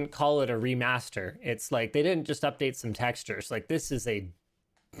 I wouldn't call it a remaster. It's like they didn't just update some textures. Like this is a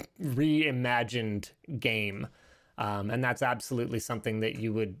reimagined game, and that's absolutely something that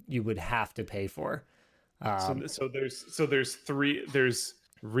you would have to pay for. So there's 3. There's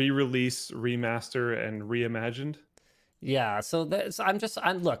re-release, remaster, and reimagined. Yeah. So I'm just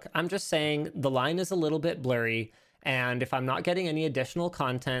saying the line is a little bit blurry. And if I'm not getting any additional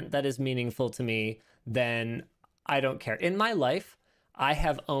content that is meaningful to me, then I don't care. In my life, I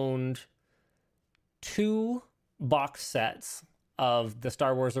have owned 2 box sets of the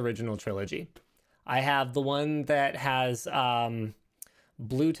Star Wars original trilogy. I have the one that has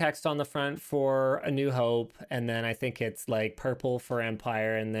blue text on the front for A New Hope, and then I think it's like purple for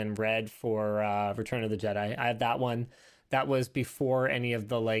Empire, and then red for Return of the Jedi. I have that one. That was before any of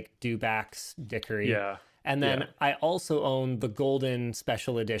the like dewbacks dickery. Yeah. And then I also own the golden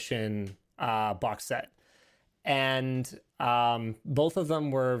special edition box set. And both of them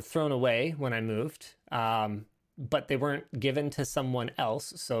were thrown away when I moved, but they weren't given to someone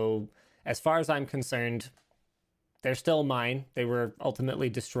else. So as far as I'm concerned, they're still mine. They were ultimately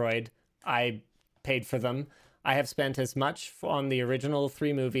destroyed. I paid for them. I have spent as much on the original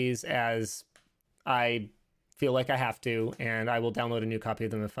 3 movies as I feel like I have to, and I will download a new copy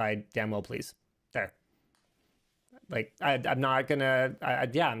of them if I damn well please. There. Like I'm not gonna.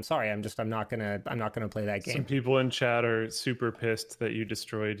 I'm sorry. I'm not gonna play that game. Some people in chat are super pissed that you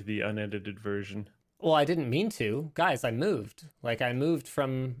destroyed the unedited version. Well, I didn't mean to, guys. I moved. Like I moved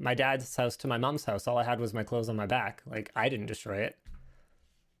from my dad's house to my mom's house. All I had was my clothes on my back. Like I didn't destroy it.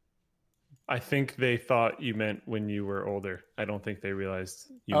 I think they thought you meant when you were older. I don't think they realized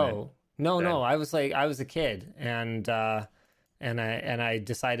you meant. No. I was a kid, and I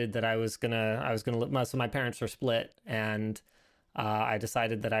decided that I was gonna so my parents were split, and I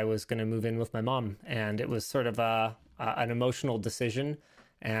decided that I was gonna move in with my mom, and it was sort of an emotional decision,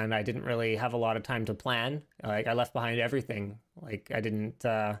 and I didn't really have a lot of time to plan. Like I left behind everything. Like I didn't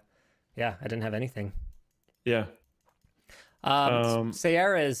have anything. Yeah.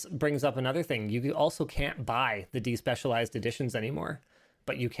 Sierra's brings up another thing. You also can't buy the despecialized editions anymore,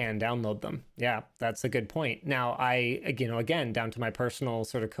 but you can download them. Yeah, that's a good point. Now, again, down to my personal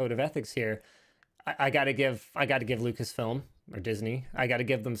sort of code of ethics here, I got to give Lucasfilm or Disney, I got to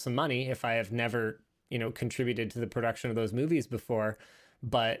give them some money if I have never, contributed to the production of those movies before.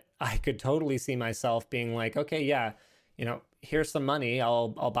 But I could totally see myself being like, okay, yeah, here's some money.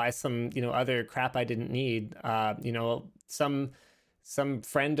 I'll buy some, other crap I didn't need. Some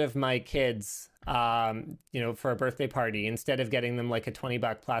friend of my kids, for a birthday party, instead of getting them like a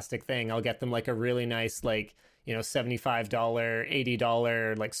 $20 plastic thing, I'll get them like a really nice, like, $75,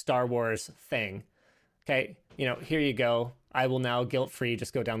 $80, like Star Wars thing. Okay. Here you go. I will now guilt-free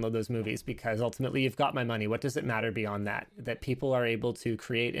just go download those movies because ultimately you've got my money. What does it matter beyond that people are able to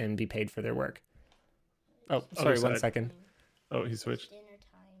create and be paid for their work? Oh, sorry. 1 second. Oh, he switched. Dinner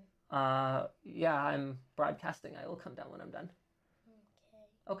time. Yeah, I'm broadcasting. I will come down when I'm done.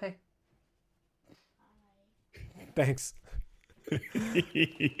 Okay. Thanks. I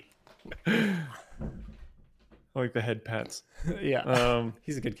like the head pats. Yeah.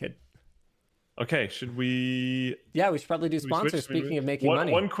 He's a good kid. Okay, should we... Yeah, we should probably do sponsors. Speaking of making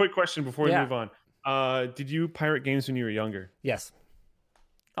money. One quick question before we move on. Did you pirate games when you were younger? Yes.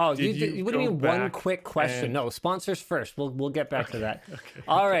 Oh, what do you mean one quick question? and- No, sponsors first. We'll get back to that. Okay.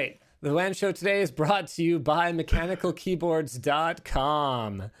 All right. The WAN show today is brought to you by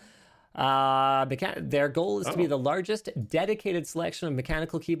mechanicalkeyboards.com. Their goal is to be the largest dedicated selection of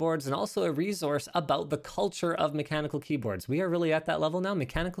mechanical keyboards and also a resource about the culture of mechanical keyboards. We are really at that level now.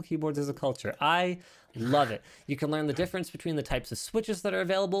 Mechanical keyboards is a culture. I love it. You can learn the difference between the types of switches that are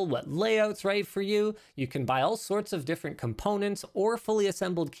available, what layout's right for you. You can buy all sorts of different components or fully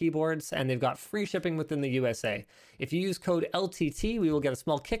assembled keyboards, and they've got free shipping within the USA. If you use code LTT, we will get a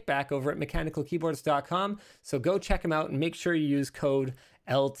small kickback over at mechanicalkeyboards.com. So go check them out and make sure you use code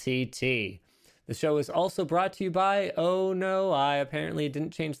LTT. The show is also brought to you by, oh no, I apparently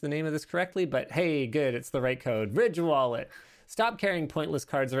didn't change the name of this correctly, but hey, good, it's the right code, Ridge Wallet. Stop carrying pointless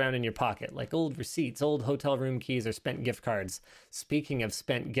cards around in your pocket, like old receipts, old hotel room keys, or spent gift cards. Speaking of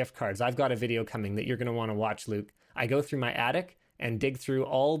spent gift cards, I've got a video coming that you're going to want to watch, Luke. I go through my attic and dig through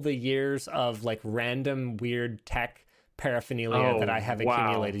all the years of like random weird tech paraphernalia that I have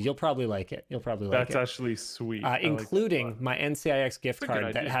accumulated. You'll probably like it. That's actually sweet. Including my NCIX gift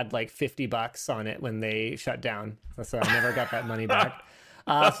card that had like $50 on it when they shut down. So I never got that money back.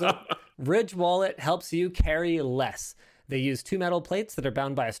 So Ridge Wallet helps you carry less. They use 2 metal plates that are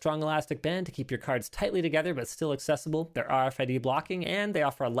bound by a strong elastic band to keep your cards tightly together but still accessible. They're RFID blocking, and they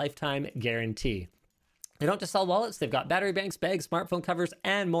offer a lifetime guarantee. They don't just sell wallets, they've got battery banks, bags, smartphone covers,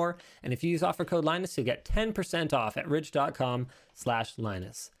 and more. And if you use offer code Linus, you'll get 10% off at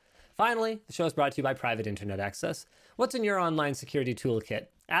ridge.com/Linus. Finally, the show is brought to you by Private Internet Access. What's in your online security toolkit?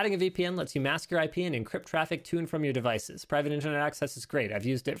 Adding a VPN lets you mask your IP and encrypt traffic to and from your devices. Private Internet Access is great. I've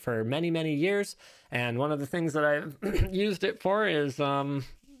used it for many, many years, and one of the things that I've used it for is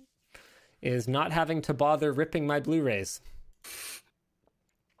not having to bother ripping my Blu-rays.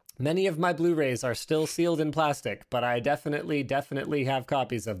 Many of my Blu-rays are still sealed in plastic, but I definitely have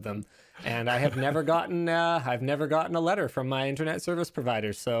copies of them. And I have never gotten a letter from my internet service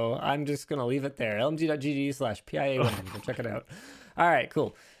provider, so I'm just gonna leave it there. lmg.gg/PIA1. Go check it out. All right,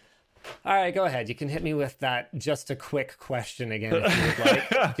 cool. All right, go ahead. You can hit me with that just a quick question again if you would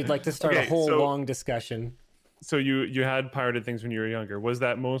like. If you'd like to start a whole long discussion. So you had pirated things when you were younger. Was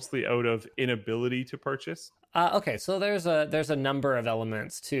that mostly out of inability to purchase? Okay, so there's a number of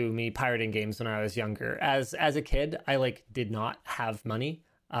elements to me pirating games when I was younger. As a kid, I did not have money.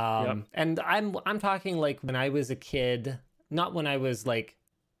 And I'm talking like when I was a kid, not when I was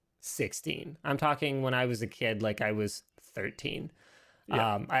 16. I'm talking when I was a kid, like I was 13.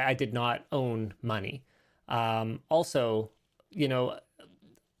 Yeah. I did not own money. Also, at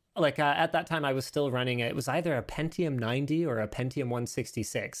that time I was still running it was either a Pentium 90 or a Pentium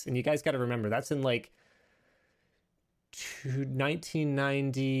 166. And you guys got to remember that's in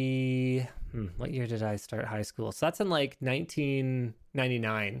 1990. What year did I start high school? So that's in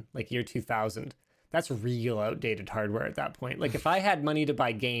 1999, year 2000. That's real outdated hardware at that point. If I had money to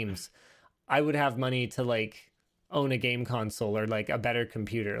buy games, I would have money to own a game console or a better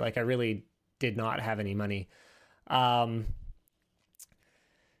computer. I really did not have any money.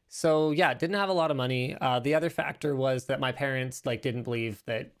 So yeah, didn't have a lot of money. The other factor was that my parents didn't believe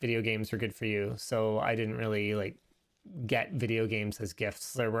that video games were good for you. So I didn't really get video games as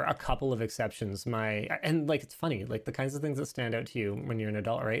gifts. There were a couple of exceptions. It's funny, the kinds of things that stand out to you when you're an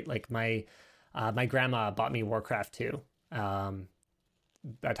adult, right? My grandma bought me Warcraft 2,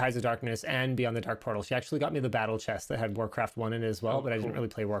 Ties of Darkness, and Beyond the Dark Portal. She actually got me the battle chest that had Warcraft 1 in it as well, but I didn't really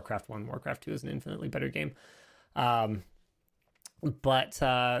play Warcraft 1. Warcraft 2 is an infinitely better game. But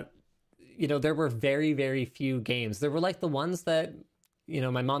there were very, very few games. There were the ones that,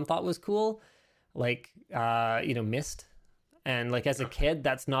 my mom thought was cool, Myst. And as a kid,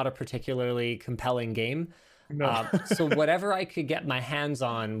 that's not a particularly compelling game. No. So whatever I could get my hands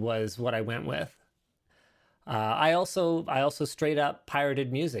on was what I went with. I also straight up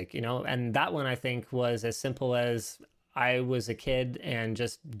pirated music, and that one I think was as simple as I was a kid and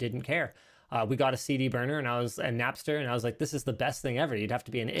just didn't care. We got a CD burner and Napster, and I was like, this is the best thing ever. You'd have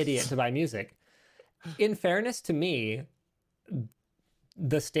to be an idiot to buy music. In fairness to me,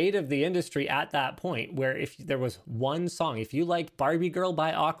 the state of the industry at that point, where if there was one song, if you liked Barbie Girl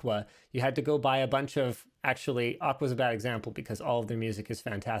by Aqua, you had to go buy a bunch of, actually, Aqua's a bad example because all of their music is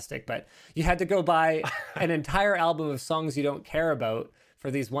fantastic, but you had to go buy an entire album of songs you don't care about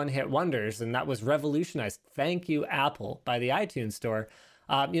for these one-hit wonders, and that was revolutionized. Thank you, Apple, by the iTunes Store.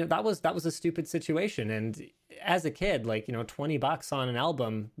 That was a stupid situation. And as a kid, $20 on an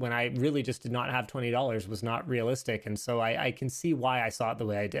album when I really just did not have $20 was not realistic. And so I can see why I saw it the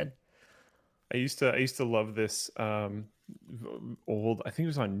way I did. I used to love this old, I think it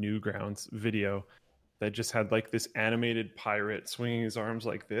was on Newgrounds video that just had this animated pirate swinging his arms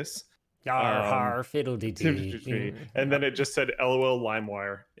like this. Yar, har, fiddle-dee-dee. And then it just said LOL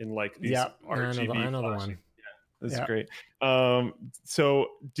LimeWire in these RGB I know the one. flashing. That's Yeah. great. So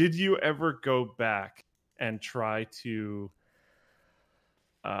did you ever go back and try to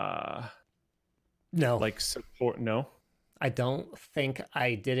No, like support? No. I don't think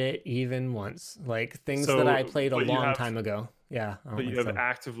I did it even once. Like things that I So played a long time ago. Yeah, I don't but you think have so.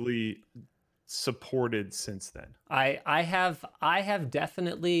 actively supported since then. I have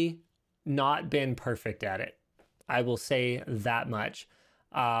definitely not been perfect at it. I will say that much.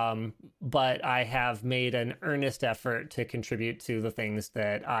 But I have made an earnest effort to contribute to the things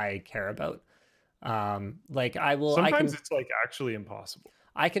that I care about. Like Sometimes it's like actually impossible.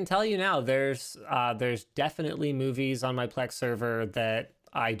 I can tell you now, there's definitely movies on my Plex server that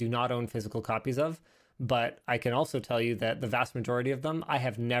I do not own physical copies of, but I can also tell you that the vast majority of them I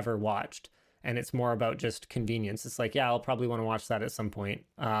have never watched, and it's more about just convenience. It's like, yeah, I'll probably want to watch that at some point,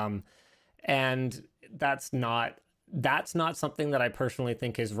 and that's not something that I personally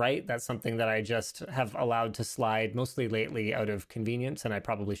think is right. That's something that I just have allowed to slide mostly lately out of convenience, and I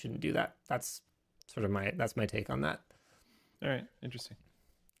probably shouldn't do that. That's my take on that. All right, interesting.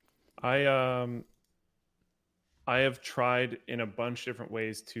 I have tried in a bunch of different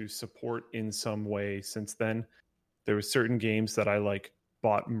ways to support in some way since then. There were certain games that I like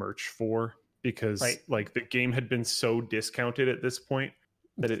bought merch for because Right. like the game had been so discounted at this point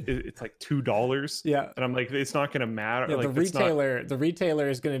that it's like $2. Yeah. And I'm like, it's not going to matter. Yeah, like the retailer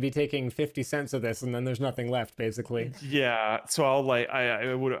is going to be taking 50 cents of this, and then there's nothing left, basically. Yeah. So I'll like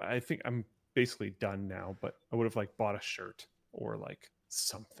I think I'm basically done now, but I would have like bought a shirt or like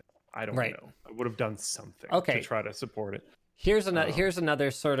something. I don't Right. know. I would have done something Okay. to try to support it. Here's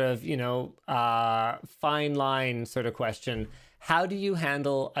another sort of, fine line sort of question. How do you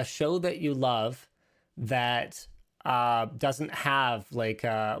handle a show that you love that doesn't have like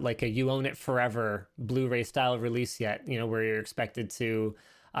a you own it forever Blu-ray style release yet, where you're expected to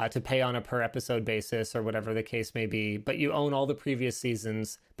pay on a per episode basis or whatever the case may be, but you own all the previous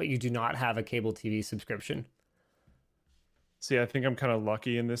seasons, but you do not have a cable TV subscription? See, I think I'm kind of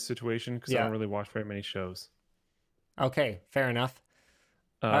lucky in this situation because I Yeah. don't really watch very many shows. Okay, fair enough.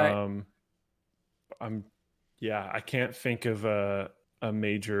 All right. I can't think of a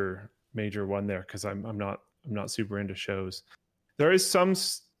major one there because I'm not super into shows. There is some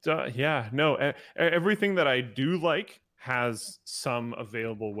stuff. Yeah, no, everything that I do like has some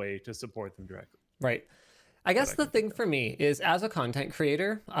available way to support them directly. Right. I guess the thing for me is, as a content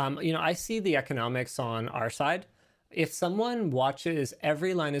creator, I see the economics on our side. If someone watches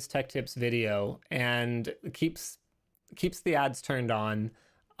every Linus Tech Tips video and keeps the ads turned on,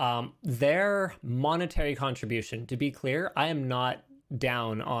 their monetary contribution, to be clear, I am not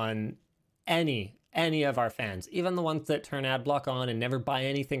down on any of our fans, even the ones that turn ad block on and never buy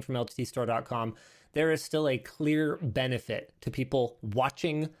anything from lttstore.com. There is still a clear benefit to people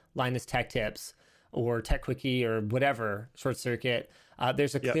watching Linus Tech Tips or Tech Quickie or whatever, Short Circuit.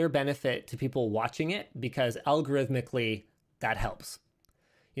 There's a clear benefit to people watching it because algorithmically that helps.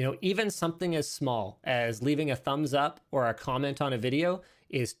 Even something as small as leaving a thumbs up or a comment on a video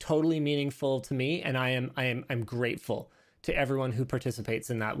is totally meaningful to me, and I'm grateful to everyone who participates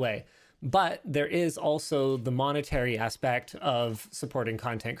in that way. But there is also the monetary aspect of supporting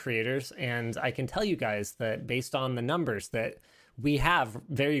content creators, and I can tell you guys that based on the numbers that we have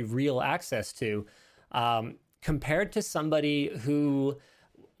very real access to, compared to somebody who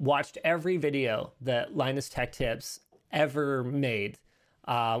watched every video that Linus Tech Tips ever made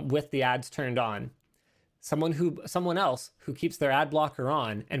with the ads turned on, someone else who keeps their ad blocker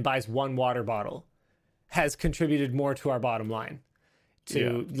on and buys one water bottle has contributed more to our bottom line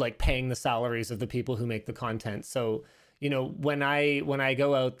to like paying the salaries of the people who make the content. So, when I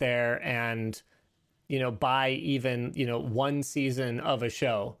go out there and, buy even, one season of a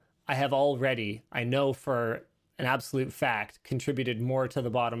show, I have already, I know for an absolute fact, contributed more to the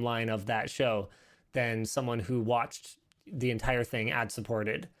bottom line of that show than someone who watched the entire thing ad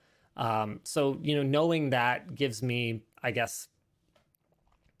supported. So, knowing that gives me, I guess,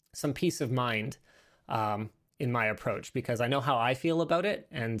 some peace of mind in my approach, because I know how I feel about it.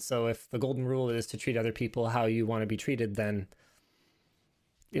 And so if the golden rule is to treat other people how you want to be treated, then,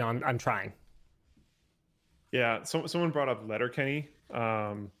 I'm trying. Yeah. So someone brought up Letterkenny.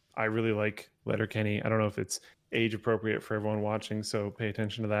 I really like Letterkenny. I don't know if it's age appropriate for everyone watching, so pay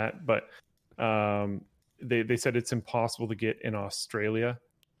attention to that. But they said it's impossible to get in Australia.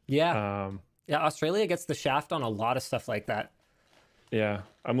 Yeah. Australia gets the shaft on a lot of stuff like that. Yeah,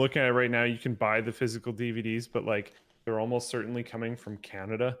 I'm looking at it right now. You can buy the physical DVDs, but like they're almost certainly coming from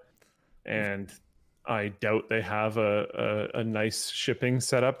Canada, and I doubt they have a nice shipping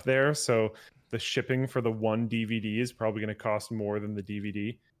setup there. So the shipping for the one DVD is probably going to cost more than the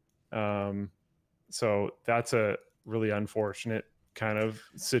DVD. So that's a really unfortunate kind of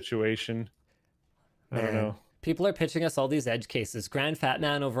situation. I don't know. People are pitching us all these edge cases. Grand Fat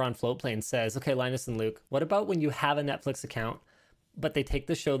Man over on Floatplane says, okay, Linus and Luke, what about when you have a Netflix account, but they take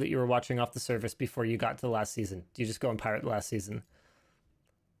the show that you were watching off the service before you got to the last season? Do you just go and pirate the last season?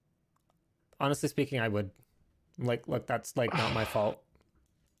 Honestly speaking, I would. Like, look, that's like not my fault.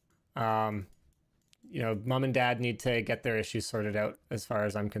 Mom and dad need to get their issues sorted out as far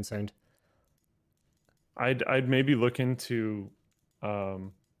as I'm concerned. I'd maybe look into, I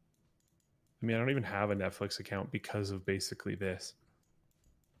don't even have a Netflix account because of basically this.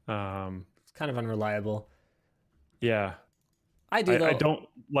 It's kind of unreliable. Yeah. I don't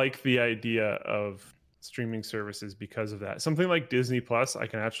like the idea of streaming services because of that. Something like Disney Plus, I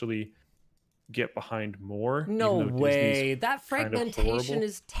can actually get behind more. No way. That fragmentation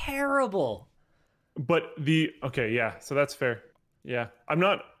is terrible. But so that's fair. Yeah. I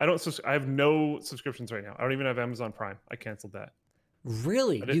have no subscriptions right now. I don't even have Amazon Prime. I canceled that.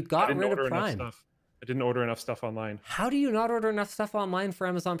 Really? You got rid of Prime? I didn't order enough stuff online. How do you not order enough stuff online for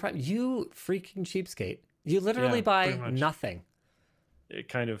Amazon Prime? You freaking cheapskate. You literally buy nothing. It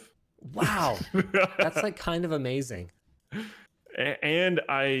kind of. Wow. That's like kind of amazing. And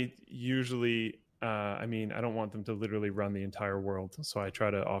I usually, I don't want them to literally run the entire world. So I try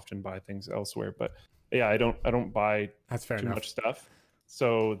to often buy things elsewhere. But yeah, I don't buy too much stuff.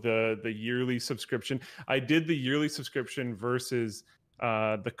 So the yearly subscription, I did the yearly subscription versus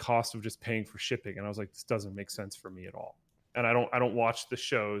the cost of just paying for shipping, and I was like, this doesn't make sense for me at all. And I don't watch the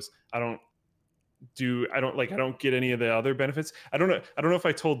shows. I don't get any of the other benefits. I don't know if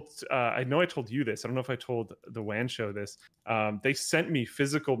I told I know I told you this. I don't know if I told the WAN show this. They sent me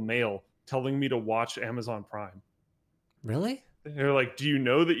physical mail telling me to watch Amazon Prime. Really? They're like, do you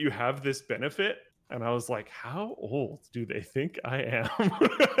know that you have this benefit? And I was like, how old do they think I am?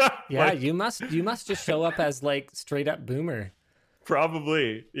 Yeah, you must just show up as like straight up boomer.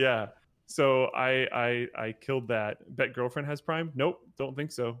 Probably, yeah. So I killed that. Bet girlfriend has Prime? Nope, don't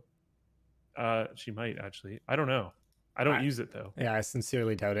think so. She might actually. I don't know. I don't use it though. Yeah, I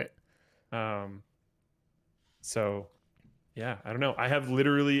sincerely doubt it. So yeah, I don't know. I have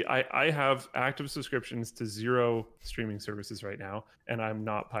literally I have active subscriptions to 0 streaming services right now, and I'm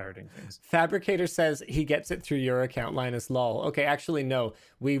not pirating things. Fabricator says he gets it through your account, Linus lol. Okay, actually no.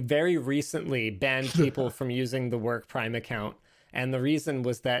 We very recently banned people from using the work Prime account. And the reason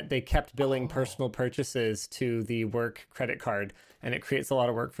was that they kept billing personal purchases to the work credit card, and it creates a lot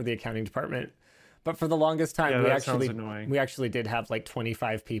of work for the accounting department. But for the longest time, we actually did have like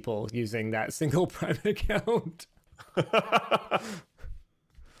 25 people using that single Prime account.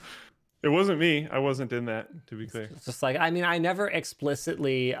 It wasn't me. I wasn't in that, to be clear. It's just like, I never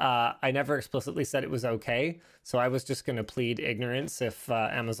explicitly said it was okay. So I was just going to plead ignorance if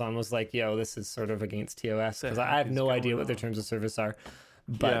Amazon was like, yo, this is sort of against TOS, because I have no idea what their terms of service are.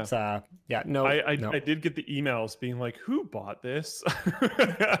 But I did get the emails being like, who bought this?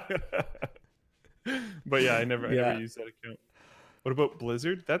 But yeah, I never used that account. What about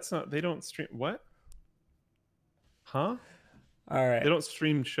Blizzard? They don't stream. What? Huh? All right. They don't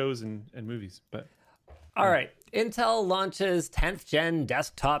stream shows and movies, but. All right. Intel launches 10th gen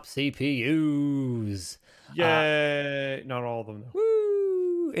desktop CPUs. Yay! Not all of them, though.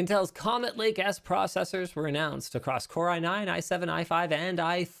 Woo! Intel's Comet Lake S processors were announced across Core i9, i7, i5, and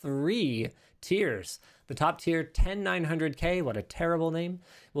i3 tiers. The top tier 10900K, what a terrible name,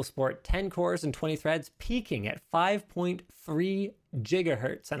 will sport 10 cores and 20 threads, peaking at 5.3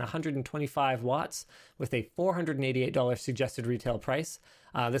 gigahertz and 125 watts with a $488 suggested retail price.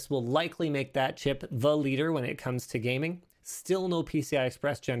 This will likely make that chip the leader when it comes to gaming. Still no PCI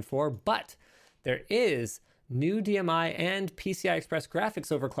Express Gen 4, but there is new DMI and PCI Express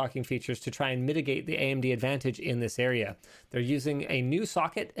graphics overclocking features to try and mitigate the AMD advantage in this area. They're using a new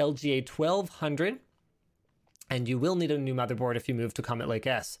socket, LGA 1200, and you will need a new motherboard if you move to Comet Lake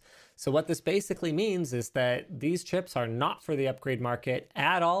S. So what this basically means is that these chips are not for the upgrade market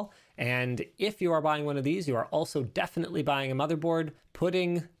at all. And if you are buying one of these, you are also definitely buying a motherboard,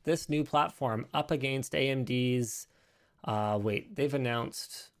 putting this new platform up against AMD's... they've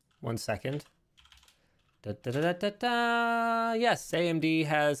announced... One second. Yes, AMD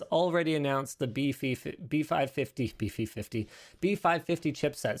has already announced the B550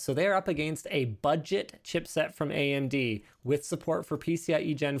 chipset. So they're up against a budget chipset from AMD with support for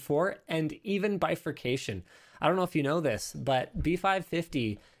PCIe Gen 4 and even bifurcation. I don't know if you know this, but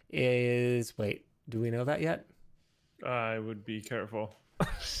B550 is... Wait, do we know that yet? I would be careful. I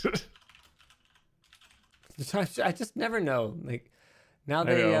just never know. Like, now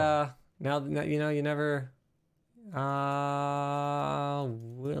they... Now, you know, you never...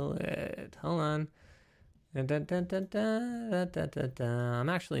 will it? Hold on. Dun, dun, dun, dun, dun, dun, dun, dun, dun. I'm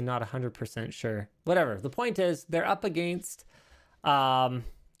actually not 100% sure. Whatever. The point is, they're up against, where am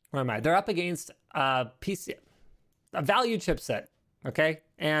I? They're up against PC, a value chipset, okay?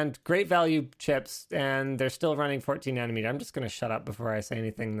 And great value chips, and they're still running 14 nanometer. I'm just going to shut up before I say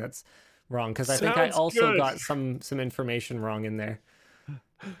anything that's wrong, because I think I Sounds also good. got some information wrong in there.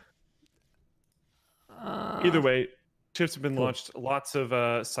 Either way, chips have been cool. launched. Lots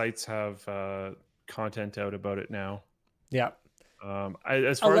of sites have content out about it now. Yeah.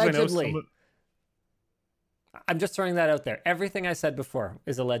 As far as I know, Allegedly. I'm just throwing that out there. Everything I said before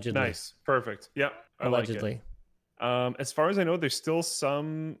is allegedly. Nice. Perfect. Yep. Allegedly. Like it. As far as I know, there's still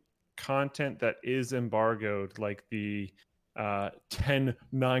some content that is embargoed, like the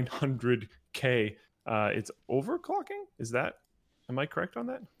 10900K. It's overclocking. Am I correct on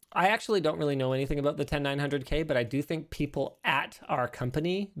that? I actually don't really know anything about the 10900K, but I do think people at our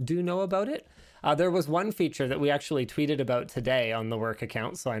company do know about it. There was one feature that we actually tweeted about today on the work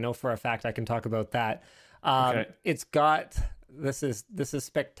account, so I know for a fact I can talk about that. Okay. It's got, this is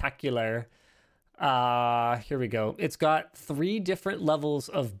spectacular. Here we go. It's got 3 different levels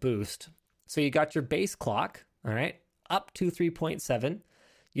of boost. So you got your base clock, all right, up to 3.7.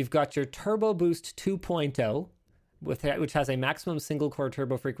 You've got your turbo boost 2.0, which has a maximum single core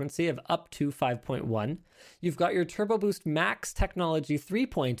turbo frequency of up to 5.1. You've got your turbo boost max technology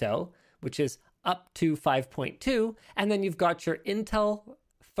 3.0, which is up to 5.2. And then you've got your Intel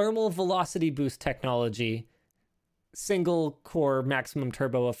thermal velocity boost technology, single core maximum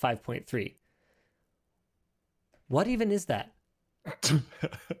turbo of 5.3. What even is that?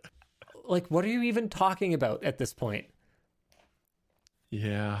 Like, what are you even talking about at this point?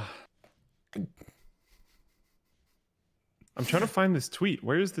 Yeah. I'm trying to find this tweet.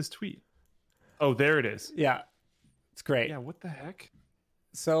 Where is this tweet? Oh, there it is. Yeah, it's great. Yeah, what the heck?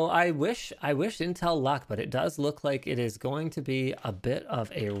 So I wish Intel luck, but it does look like it is going to be a bit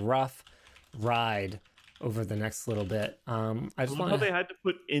of a rough ride over the next little bit. I just love how they had to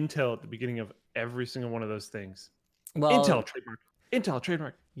put Intel at the beginning of every single one of those things. Well, Intel trademark. Intel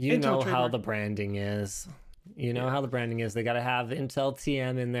trademark. You Intel know trademark. how the branding is. You know how the branding is. They got to have Intel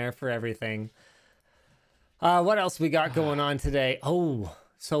TM in there for everything. What else we got going on today? Oh,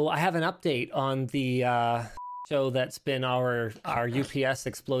 so I have an update on the show that's been our UPS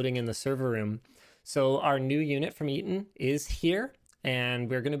exploding in the server room. So our new unit from Eaton is here, and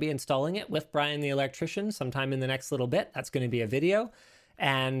we're going to be installing it with Brian the electrician sometime in the next little bit. That's going to be a video.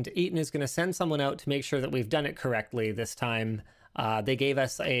 And Eaton is going to send someone out to make sure that we've done it correctly this time. They gave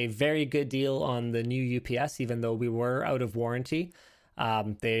us a very good deal on the new UPS, even though we were out of warranty.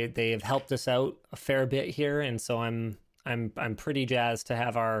 They have helped us out a fair bit here, and so I'm pretty jazzed to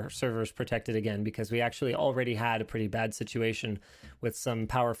have our servers protected again, because we actually already had a pretty bad situation with some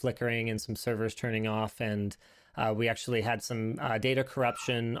power flickering and some servers turning off, and we actually had some data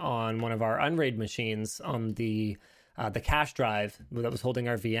corruption on one of our Unraid machines on the cache drive that was holding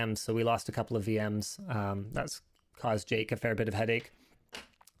our VMs. So we lost a couple of VMs. That's caused Jake a fair bit of headache.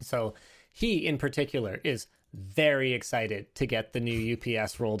 So he in particular is very excited to get the new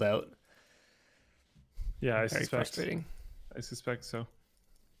UPS rolled out. Yeah, I Very frustrating. I suspect so.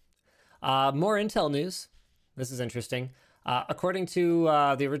 More Intel news. This is interesting. According to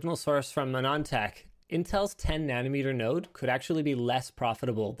the original source from AnandTech, Intel's 10 nanometer node could actually be less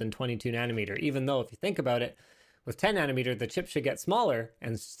profitable than 22 nanometer, even though if you think about it, with 10 nanometer, the chip should get smaller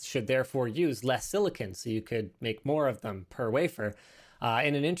and should therefore use less silicon, so you could make more of them per wafer.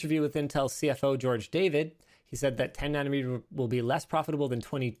 In an interview with Intel's CFO, George David, he said that 10 nanometer will be less profitable than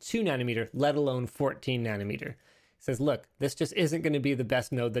 22 nanometer, let alone 14 nanometer. He says, look, this just isn't going to be the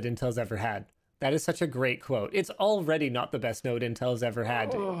best node that Intel's ever had. That is such a great quote. It's already not the best node Intel's ever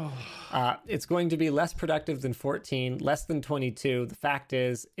had. It's going to be less productive than 14, less than 22. The fact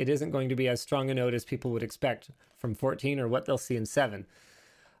is, it isn't going to be as strong a node as people would expect from 14 or what they'll see in 7.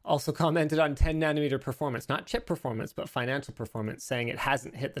 Also commented on 10 nanometer performance, not chip performance, but financial performance, saying it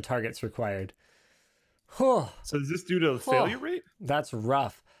hasn't hit the targets required. So is this due to the failure rate? That's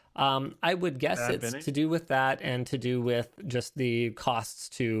rough. I would guess Bad it's binning? to do with that and to do with just the costs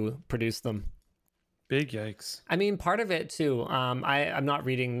to produce them. Big yikes. I mean, part of it too, I'm not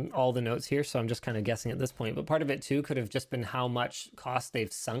reading all the notes here, so I'm just kind of guessing at this point, but part of it too could have just been how much cost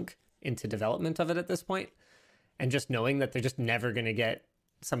they've sunk into development of it at this point, and just knowing that they're just never going to get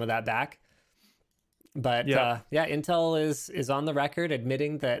some of that back. But yeah, Intel is on the record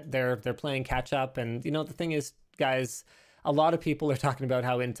admitting that they're playing catch up. And the thing is, guys, a lot of people are talking about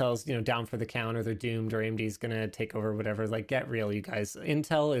how Intel's down for the count, or they're doomed, or AMD's gonna take over, whatever. Like, get real, you guys.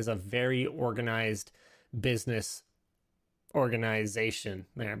 Intel is a very organized business organization.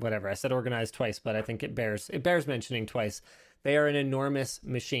 There, whatever. I said organized twice, but I think it bears mentioning twice. They are an enormous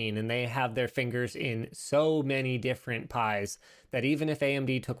machine, and they have their fingers in so many different pies that even if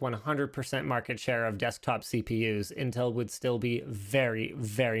AMD took 100% market share of desktop CPUs, Intel would still be very,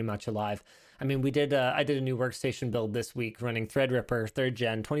 very much alive. I mean, I did a new workstation build this week running Threadripper 3rd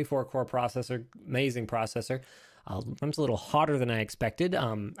gen, 24-core processor, amazing processor. Runs a little hotter than I expected.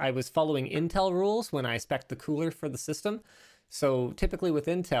 I was following Intel rules when I spec'd the cooler for the system. So typically with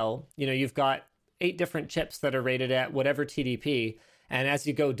Intel, you've got 8 different chips that are rated at whatever TDP. And as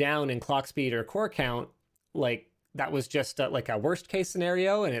you go down in clock speed or core count, like that was just like a worst case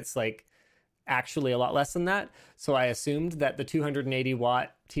scenario. And it's like actually a lot less than that. So I assumed that the 280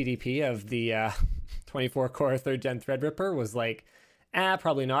 watt TDP of the 24 core 3rd gen Threadripper was like,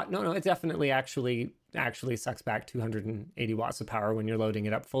 probably not. No, it definitely actually sucks back 280 watts of power when you're loading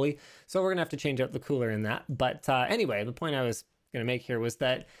it up fully. So we're going to have to change out the cooler in that. But anyway, the point I was going to make here was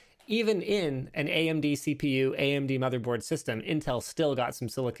that even in an AMD CPU, AMD motherboard system, Intel still got some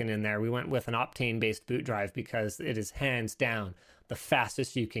silicon in there. We went with an Optane-based boot drive because it is hands down the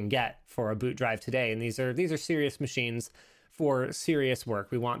fastest you can get for a boot drive today. And these are serious machines for serious work.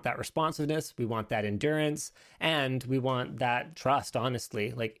 We want that responsiveness, we want that endurance, and we want that trust,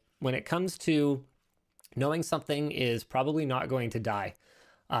 honestly. Like when it comes to knowing something is probably not going to die,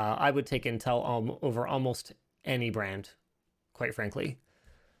 I would take Intel over almost any brand, quite frankly.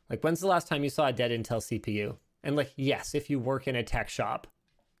 Like, when's the last time you saw a dead Intel CPU? And like, yes, if you work in a tech shop,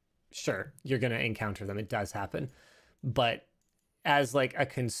 sure, you're going to encounter them. It does happen. But as like a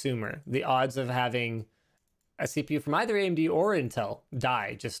consumer, the odds of having a CPU from either AMD or Intel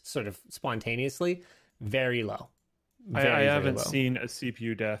die just sort of spontaneously, very low. I haven't seen a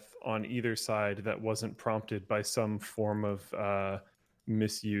CPU death on either side that wasn't prompted by some form of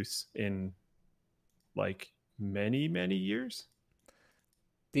misuse in like many, many years.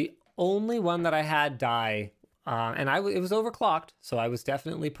 The only one that I had die, and it was overclocked, so I was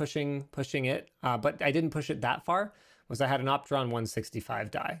definitely pushing it, but I didn't push it that far, was I had an Opteron 165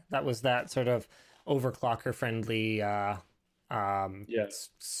 die. That was that sort of overclocker friendly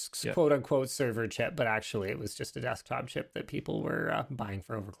quote unquote server chip, but actually it was just a desktop chip that people were buying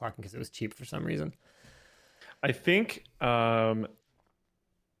for overclocking because it was cheap for some reason. I think cloud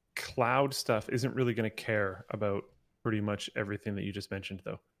stuff isn't really going to care about pretty much everything that you just mentioned,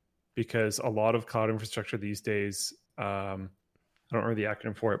 though, because a lot of cloud infrastructure these days, I don't remember the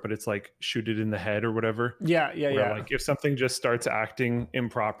acronym for it, but it's like shoot it in the head or whatever. Yeah. Like if something just starts acting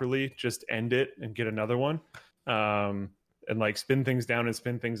improperly, just end it and get another one, and like spin things down and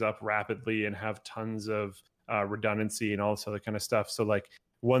spin things up rapidly and have tons of redundancy and all this other kind of stuff. So like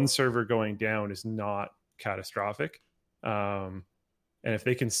one server going down is not catastrophic. And if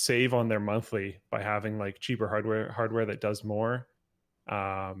they can save on their monthly by having like cheaper hardware that does more,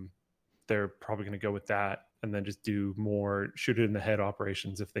 they're probably going to go with that and then just do more shoot it in the head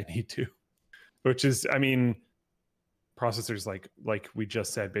operations if they need to, which is, I mean, processors like we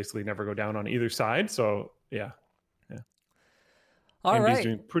just said, basically never go down on either side. So yeah. All AMD's right.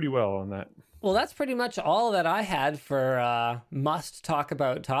 doing pretty well on that. Well, that's pretty much all that I had for must talk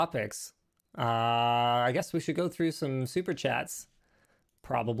about topics. I guess we should go through some super chats.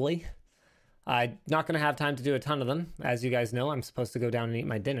 Probably. I'm not going to have time to do a ton of them. As you guys know, I'm supposed to go down and eat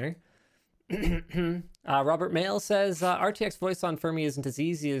my dinner. Robert Mail says, RTX voice on Fermi isn't as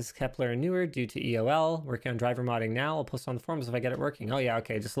easy as Kepler and Newer due to EOL. Working on driver modding now. I'll post on the forums if I get it working. Oh yeah,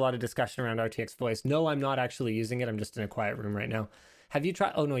 okay. Just a lot of discussion around RTX voice. No, I'm not actually using it. I'm just in a quiet room right now. Have you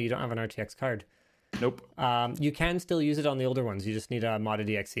tried? Oh no, you don't have an RTX card. Nope. You can still use it on the older ones. You just need a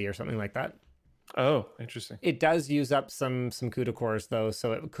modded EXE or something like that. Oh, interesting. It does use up some CUDA cores though,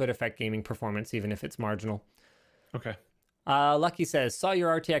 so it could affect gaming performance even if it's marginal. Okay. Lucky says, saw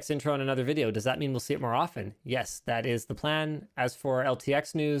your RTX intro in another video. Does that mean we'll see it more often? Yes, that is the plan. As for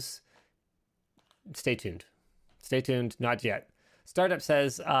LTX news, stay tuned. Stay tuned, not yet. Startup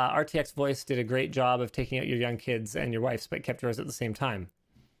says, RTX voice did a great job of taking out your young kids and your wife's, but kept yours at the same time.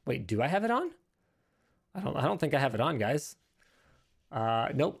 Wait, do I have it on? I don't think I have it on, guys.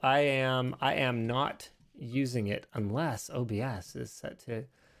 Nope, I am not using it unless OBS is set to...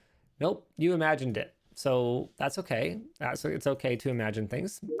 Nope, you imagined it. So that's okay. It's okay to imagine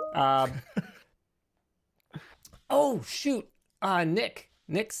things. Oh, shoot. Nick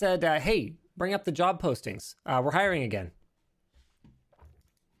said, hey, bring up the job postings. We're hiring again.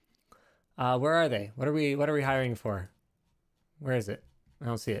 Where are they? What are we hiring for? Where is it? I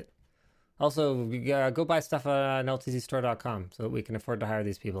don't see it. Also, go buy stuff on ltzstore.com so that we can afford to hire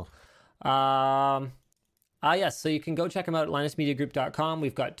these people. Yes, so you can go check them out at linusmediagroup.com.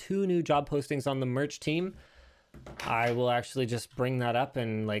 We've got 2 new job postings on the merch team. I will actually just bring that up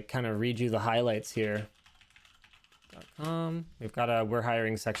and like kind of read you the highlights here. We've got a we're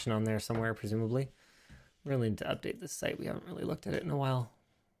hiring section on there somewhere, presumably. We really need to update this site. We haven't really looked at it in a while.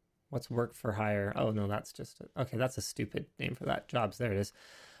 What's work for hire? Oh, no, that's just... Okay, that's a stupid name for that. Jobs, there it is.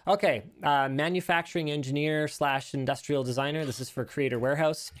 Okay, manufacturing engineer / industrial designer. This is for Creator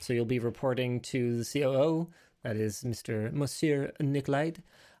Warehouse. So you'll be reporting to the COO. That is Monsieur Nicolai.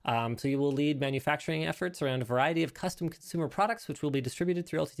 So you will lead manufacturing efforts around a variety of custom consumer products, which will be distributed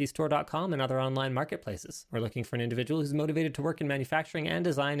through lttstore.com and other online marketplaces. We're looking for an individual who's motivated to work in manufacturing and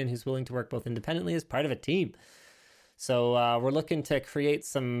design and who's willing to work both independently as part of a team. So we're looking to create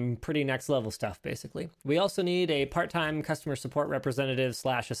some pretty next level stuff, basically. We also need a part-time customer support representative /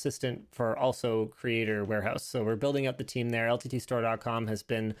 assistant for also Creator Warehouse. So we're building up the team there. lttstore.com has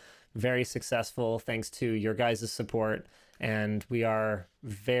been very successful thanks to your guys' support. And we are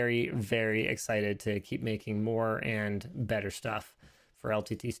very, very excited to keep making more and better stuff for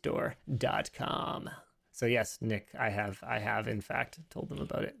lttstore.com. So yes, Nick, I have in fact told them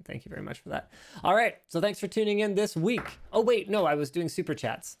about it. Thank you very much for that. All right, so thanks for tuning in this week. Oh wait, no, I was doing super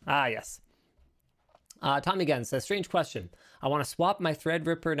chats. Ah, yes. Tommy again says, strange question. I want to swap my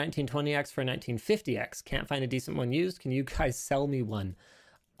Threadripper 1920X for a 1950X. Can't find a decent one used. Can you guys sell me one?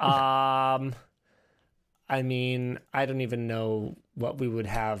 I mean, I don't even know what we would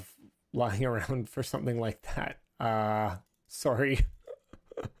have lying around for something like that. Sorry.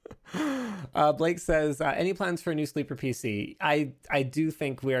 Blake says, any plans for a new sleeper PC? I do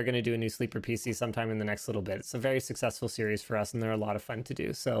think we are going to do a new sleeper PC sometime in the next little bit. It's a very successful series for us, and they're a lot of fun to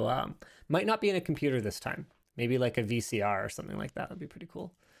do. So might not be in a computer this time. Maybe like a VCR or something like that. That'd be pretty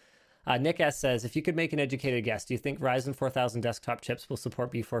cool. Nick S says, if you could make an educated guess, do you think Ryzen 4000 desktop chips will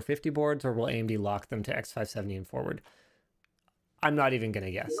support B450 boards, or will AMD lock them to X570 and forward? I'm not even going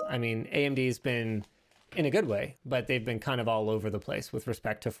to guess. I mean, AMD's been, in a good way, but they've been kind of all over the place with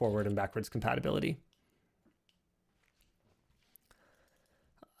respect to forward and backwards compatibility.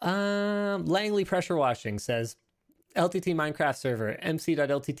 Langley Pressure Washing says, LTT Minecraft server,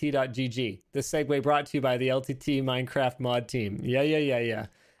 mc.ltt.gg. This segue brought to you by the LTT Minecraft mod team. Yeah.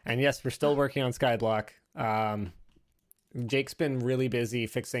 And yes, we're still working on Skyblock. Jake's been really busy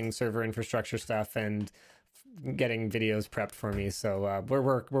fixing server infrastructure stuff and getting videos prepped for me. So we're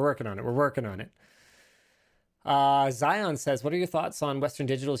working on it. We're working on it. Zion says, what are your thoughts on Western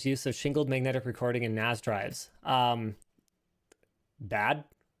Digital's use of shingled magnetic recording in NAS drives? Bad.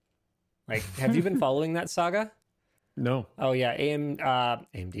 Like, have you been following that saga? No. Oh yeah,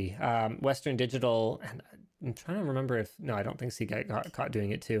 AMD, Western Digital, and I'm trying to remember if, no, I don't think Seagate got caught doing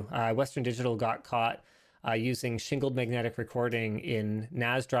it too. Western Digital got caught using shingled magnetic recording in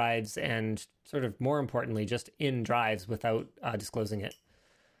NAS drives and sort of more importantly, just in drives without disclosing it.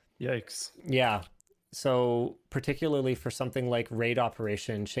 Yikes. Yeah. So particularly for something like RAID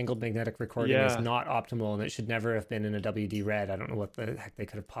operation, shingled magnetic recording is not optimal, and it should never have been in a WD RAID. I don't know what the heck they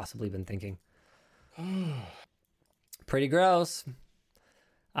could have possibly been thinking. Pretty gross.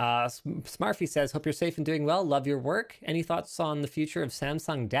 Smarfy says, hope you're safe and doing well. Love your work. Any thoughts on the future of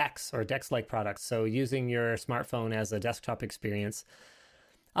Samsung DeX or DeX-like products? So using your smartphone as a desktop experience.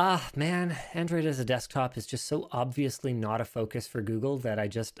 Man, Android as a desktop is just so obviously not a focus for Google that I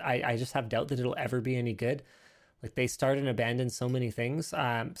just have doubt that it'll ever be any good. Like, they start and abandon so many things.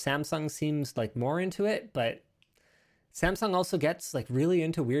 Samsung seems like more into it, but Samsung also gets like really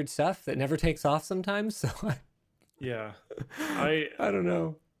into weird stuff that never takes off sometimes. So yeah, I don't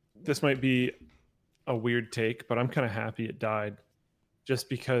know. This might be a weird take, but I'm kind of happy it died, just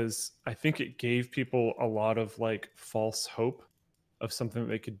because I think it gave people a lot of like false hope of something that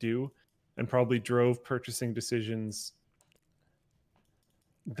they could do, and probably drove purchasing decisions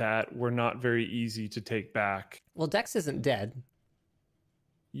that were not very easy to take back. Well, DeX isn't dead.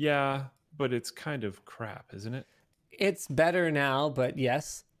 Yeah, but it's kind of crap, isn't it? It's better now, but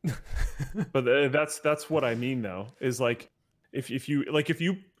yes. But that's what I mean though, is like if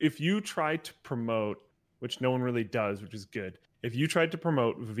you try to promote, which no one really does, which is good. If you tried to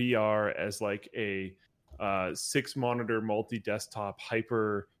promote VR as like a 6 monitor multi-desktop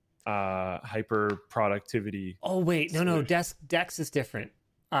hyper productivity. Oh wait, no, DeX is different.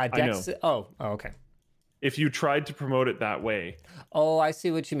 DeX. I know. Oh, okay. If you tried to promote it that way. Oh, I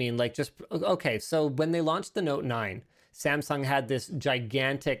see what you mean. Like, just okay. So when they launched the Note 9, Samsung had this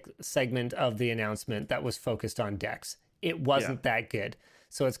gigantic segment of the announcement that was focused on DeX. It wasn't that good.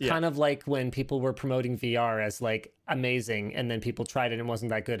 So it's kind of like when people were promoting VR as like amazing, and then people tried it and it wasn't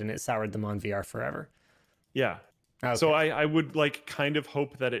that good, and it soured them on VR forever. Yeah. Okay. So I would like kind of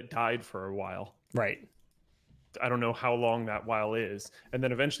hope that it died for a while. Right. I don't know how long that while is. And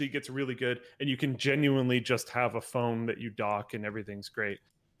then eventually it gets really good and you can genuinely just have a phone that you dock and everything's great.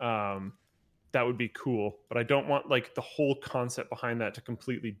 That would be cool. But I don't want like the whole concept behind that to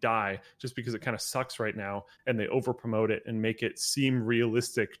completely die just because it kind of sucks right now and they over promote it and make it seem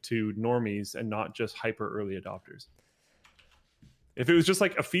realistic to normies and not just hyper early adopters. If it was just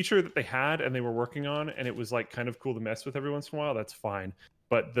like a feature that they had and they were working on and it was like kind of cool to mess with every once in a while, that's fine.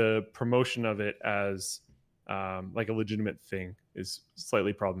 But the promotion of it as like a legitimate thing is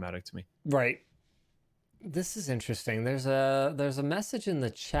slightly problematic to me. Right. This is interesting. There's a message in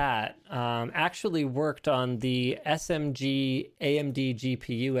the chat. Actually worked on the SMG AMD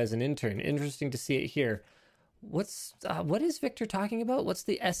GPU as an intern. Interesting to see it here. What is Victor talking about? What's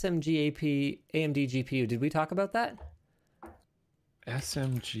the SMG AMD GPU? Did we talk about that?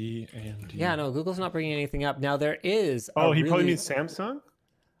 SMG AMD. Yeah, no, Google's not bringing anything up. Now there is. He probably means Samsung.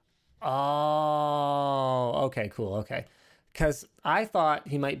 Oh, okay, cool, okay. Because I thought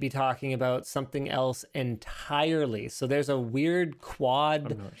he might be talking about something else entirely. So there's a weird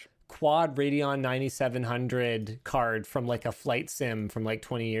quad Radeon 9700 card from like a flight sim from like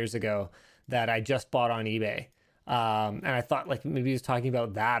 20 years ago that I just bought on eBay. And I thought like maybe he was talking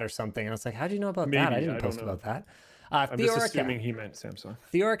about that or something. And I was like, how do you know about that? I didn't post about that. I'm just assuming he meant Samsung.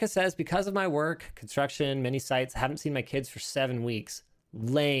 Theorica says, because of my work, construction, many sites, I haven't seen my kids for 7 weeks.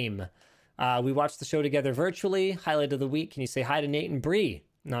 Lame. We watched the show together virtually. Highlight of the week. Can you say hi to Nate and Bree?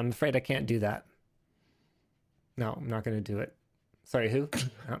 No, I'm afraid I can't do that. No, I'm not going to do it. Sorry, who?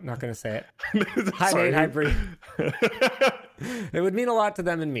 No, I'm not going to say it. Hi, Nate. Hi, Bree. It would mean a lot to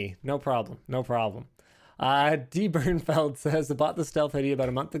them and me. No problem. No problem. D. Bernfeld says, I bought the Stealth hoodie about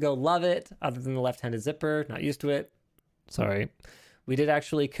a month ago. Love it. Other than the left-handed zipper. Not used to it. Sorry. We did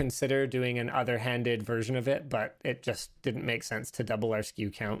actually consider doing an other-handed version of it, but it just didn't make sense to double our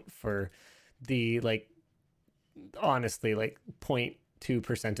SKU count for the, like, honestly, like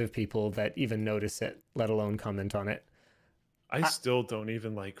 0.2% of people that even notice it, let alone comment on it. I still don't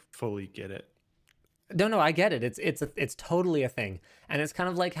even like fully get it. No, I get it. It's totally a thing. And it's kind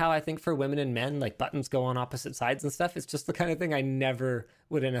of like how I think for women and men, like buttons go on opposite sides and stuff. It's just the kind of thing I never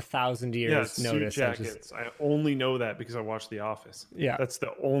would in 1,000 years notice. Suit jackets. I only know that because I watched The Office. Yeah. That's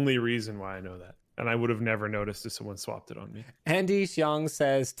the only reason why I know that. And I would have never noticed if someone swapped it on me. Andy Xiong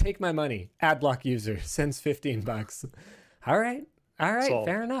says, take my money. Adblock user sends $15. All right. Solved.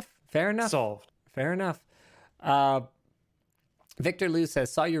 Fair enough. Solved. Fair enough. Victor Liu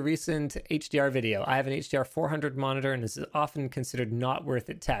says, saw your recent HDR video. I have an HDR 400 monitor and this is often considered not worth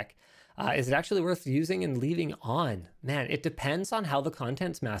it tech. Is it actually worth using and leaving on? Man, it depends on how the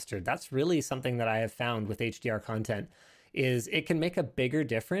content's mastered. That's really something that I have found with HDR content is it can make a bigger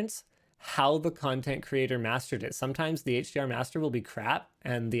difference how the content creator mastered it. Sometimes the HDR master will be crap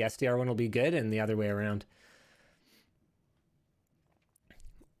and the SDR one will be good and the other way around.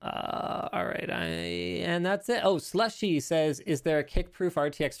 All right, and that's it. Oh, Slushy says, is there a kick-proof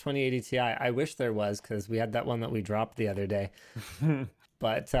RTX 2080 Ti? I wish there was, because we had that one that we dropped the other day.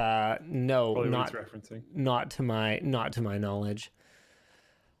 But no, not to my knowledge.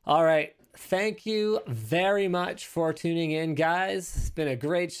 All right, thank you very much for tuning in, guys. It's been a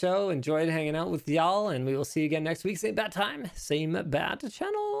great show. Enjoyed hanging out with y'all, and we will see you again next week. Same bad time, same bad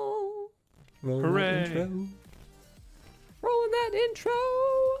channel. Hooray! Rolling that intro.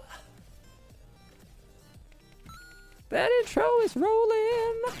 That intro is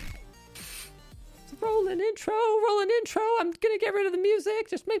rolling. It's rolling intro. I'm gonna get rid of the music.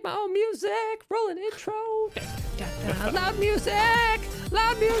 Just make my own music. Rolling intro. Loud music.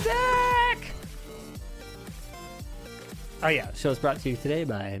 Oh yeah, show's brought to you today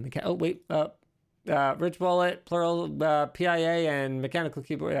by Rich Wallet, plural, PIA, and Mechanical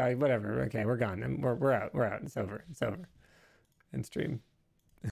Keyboard. Whatever. Okay, we're gone. We're out. It's over. End stream.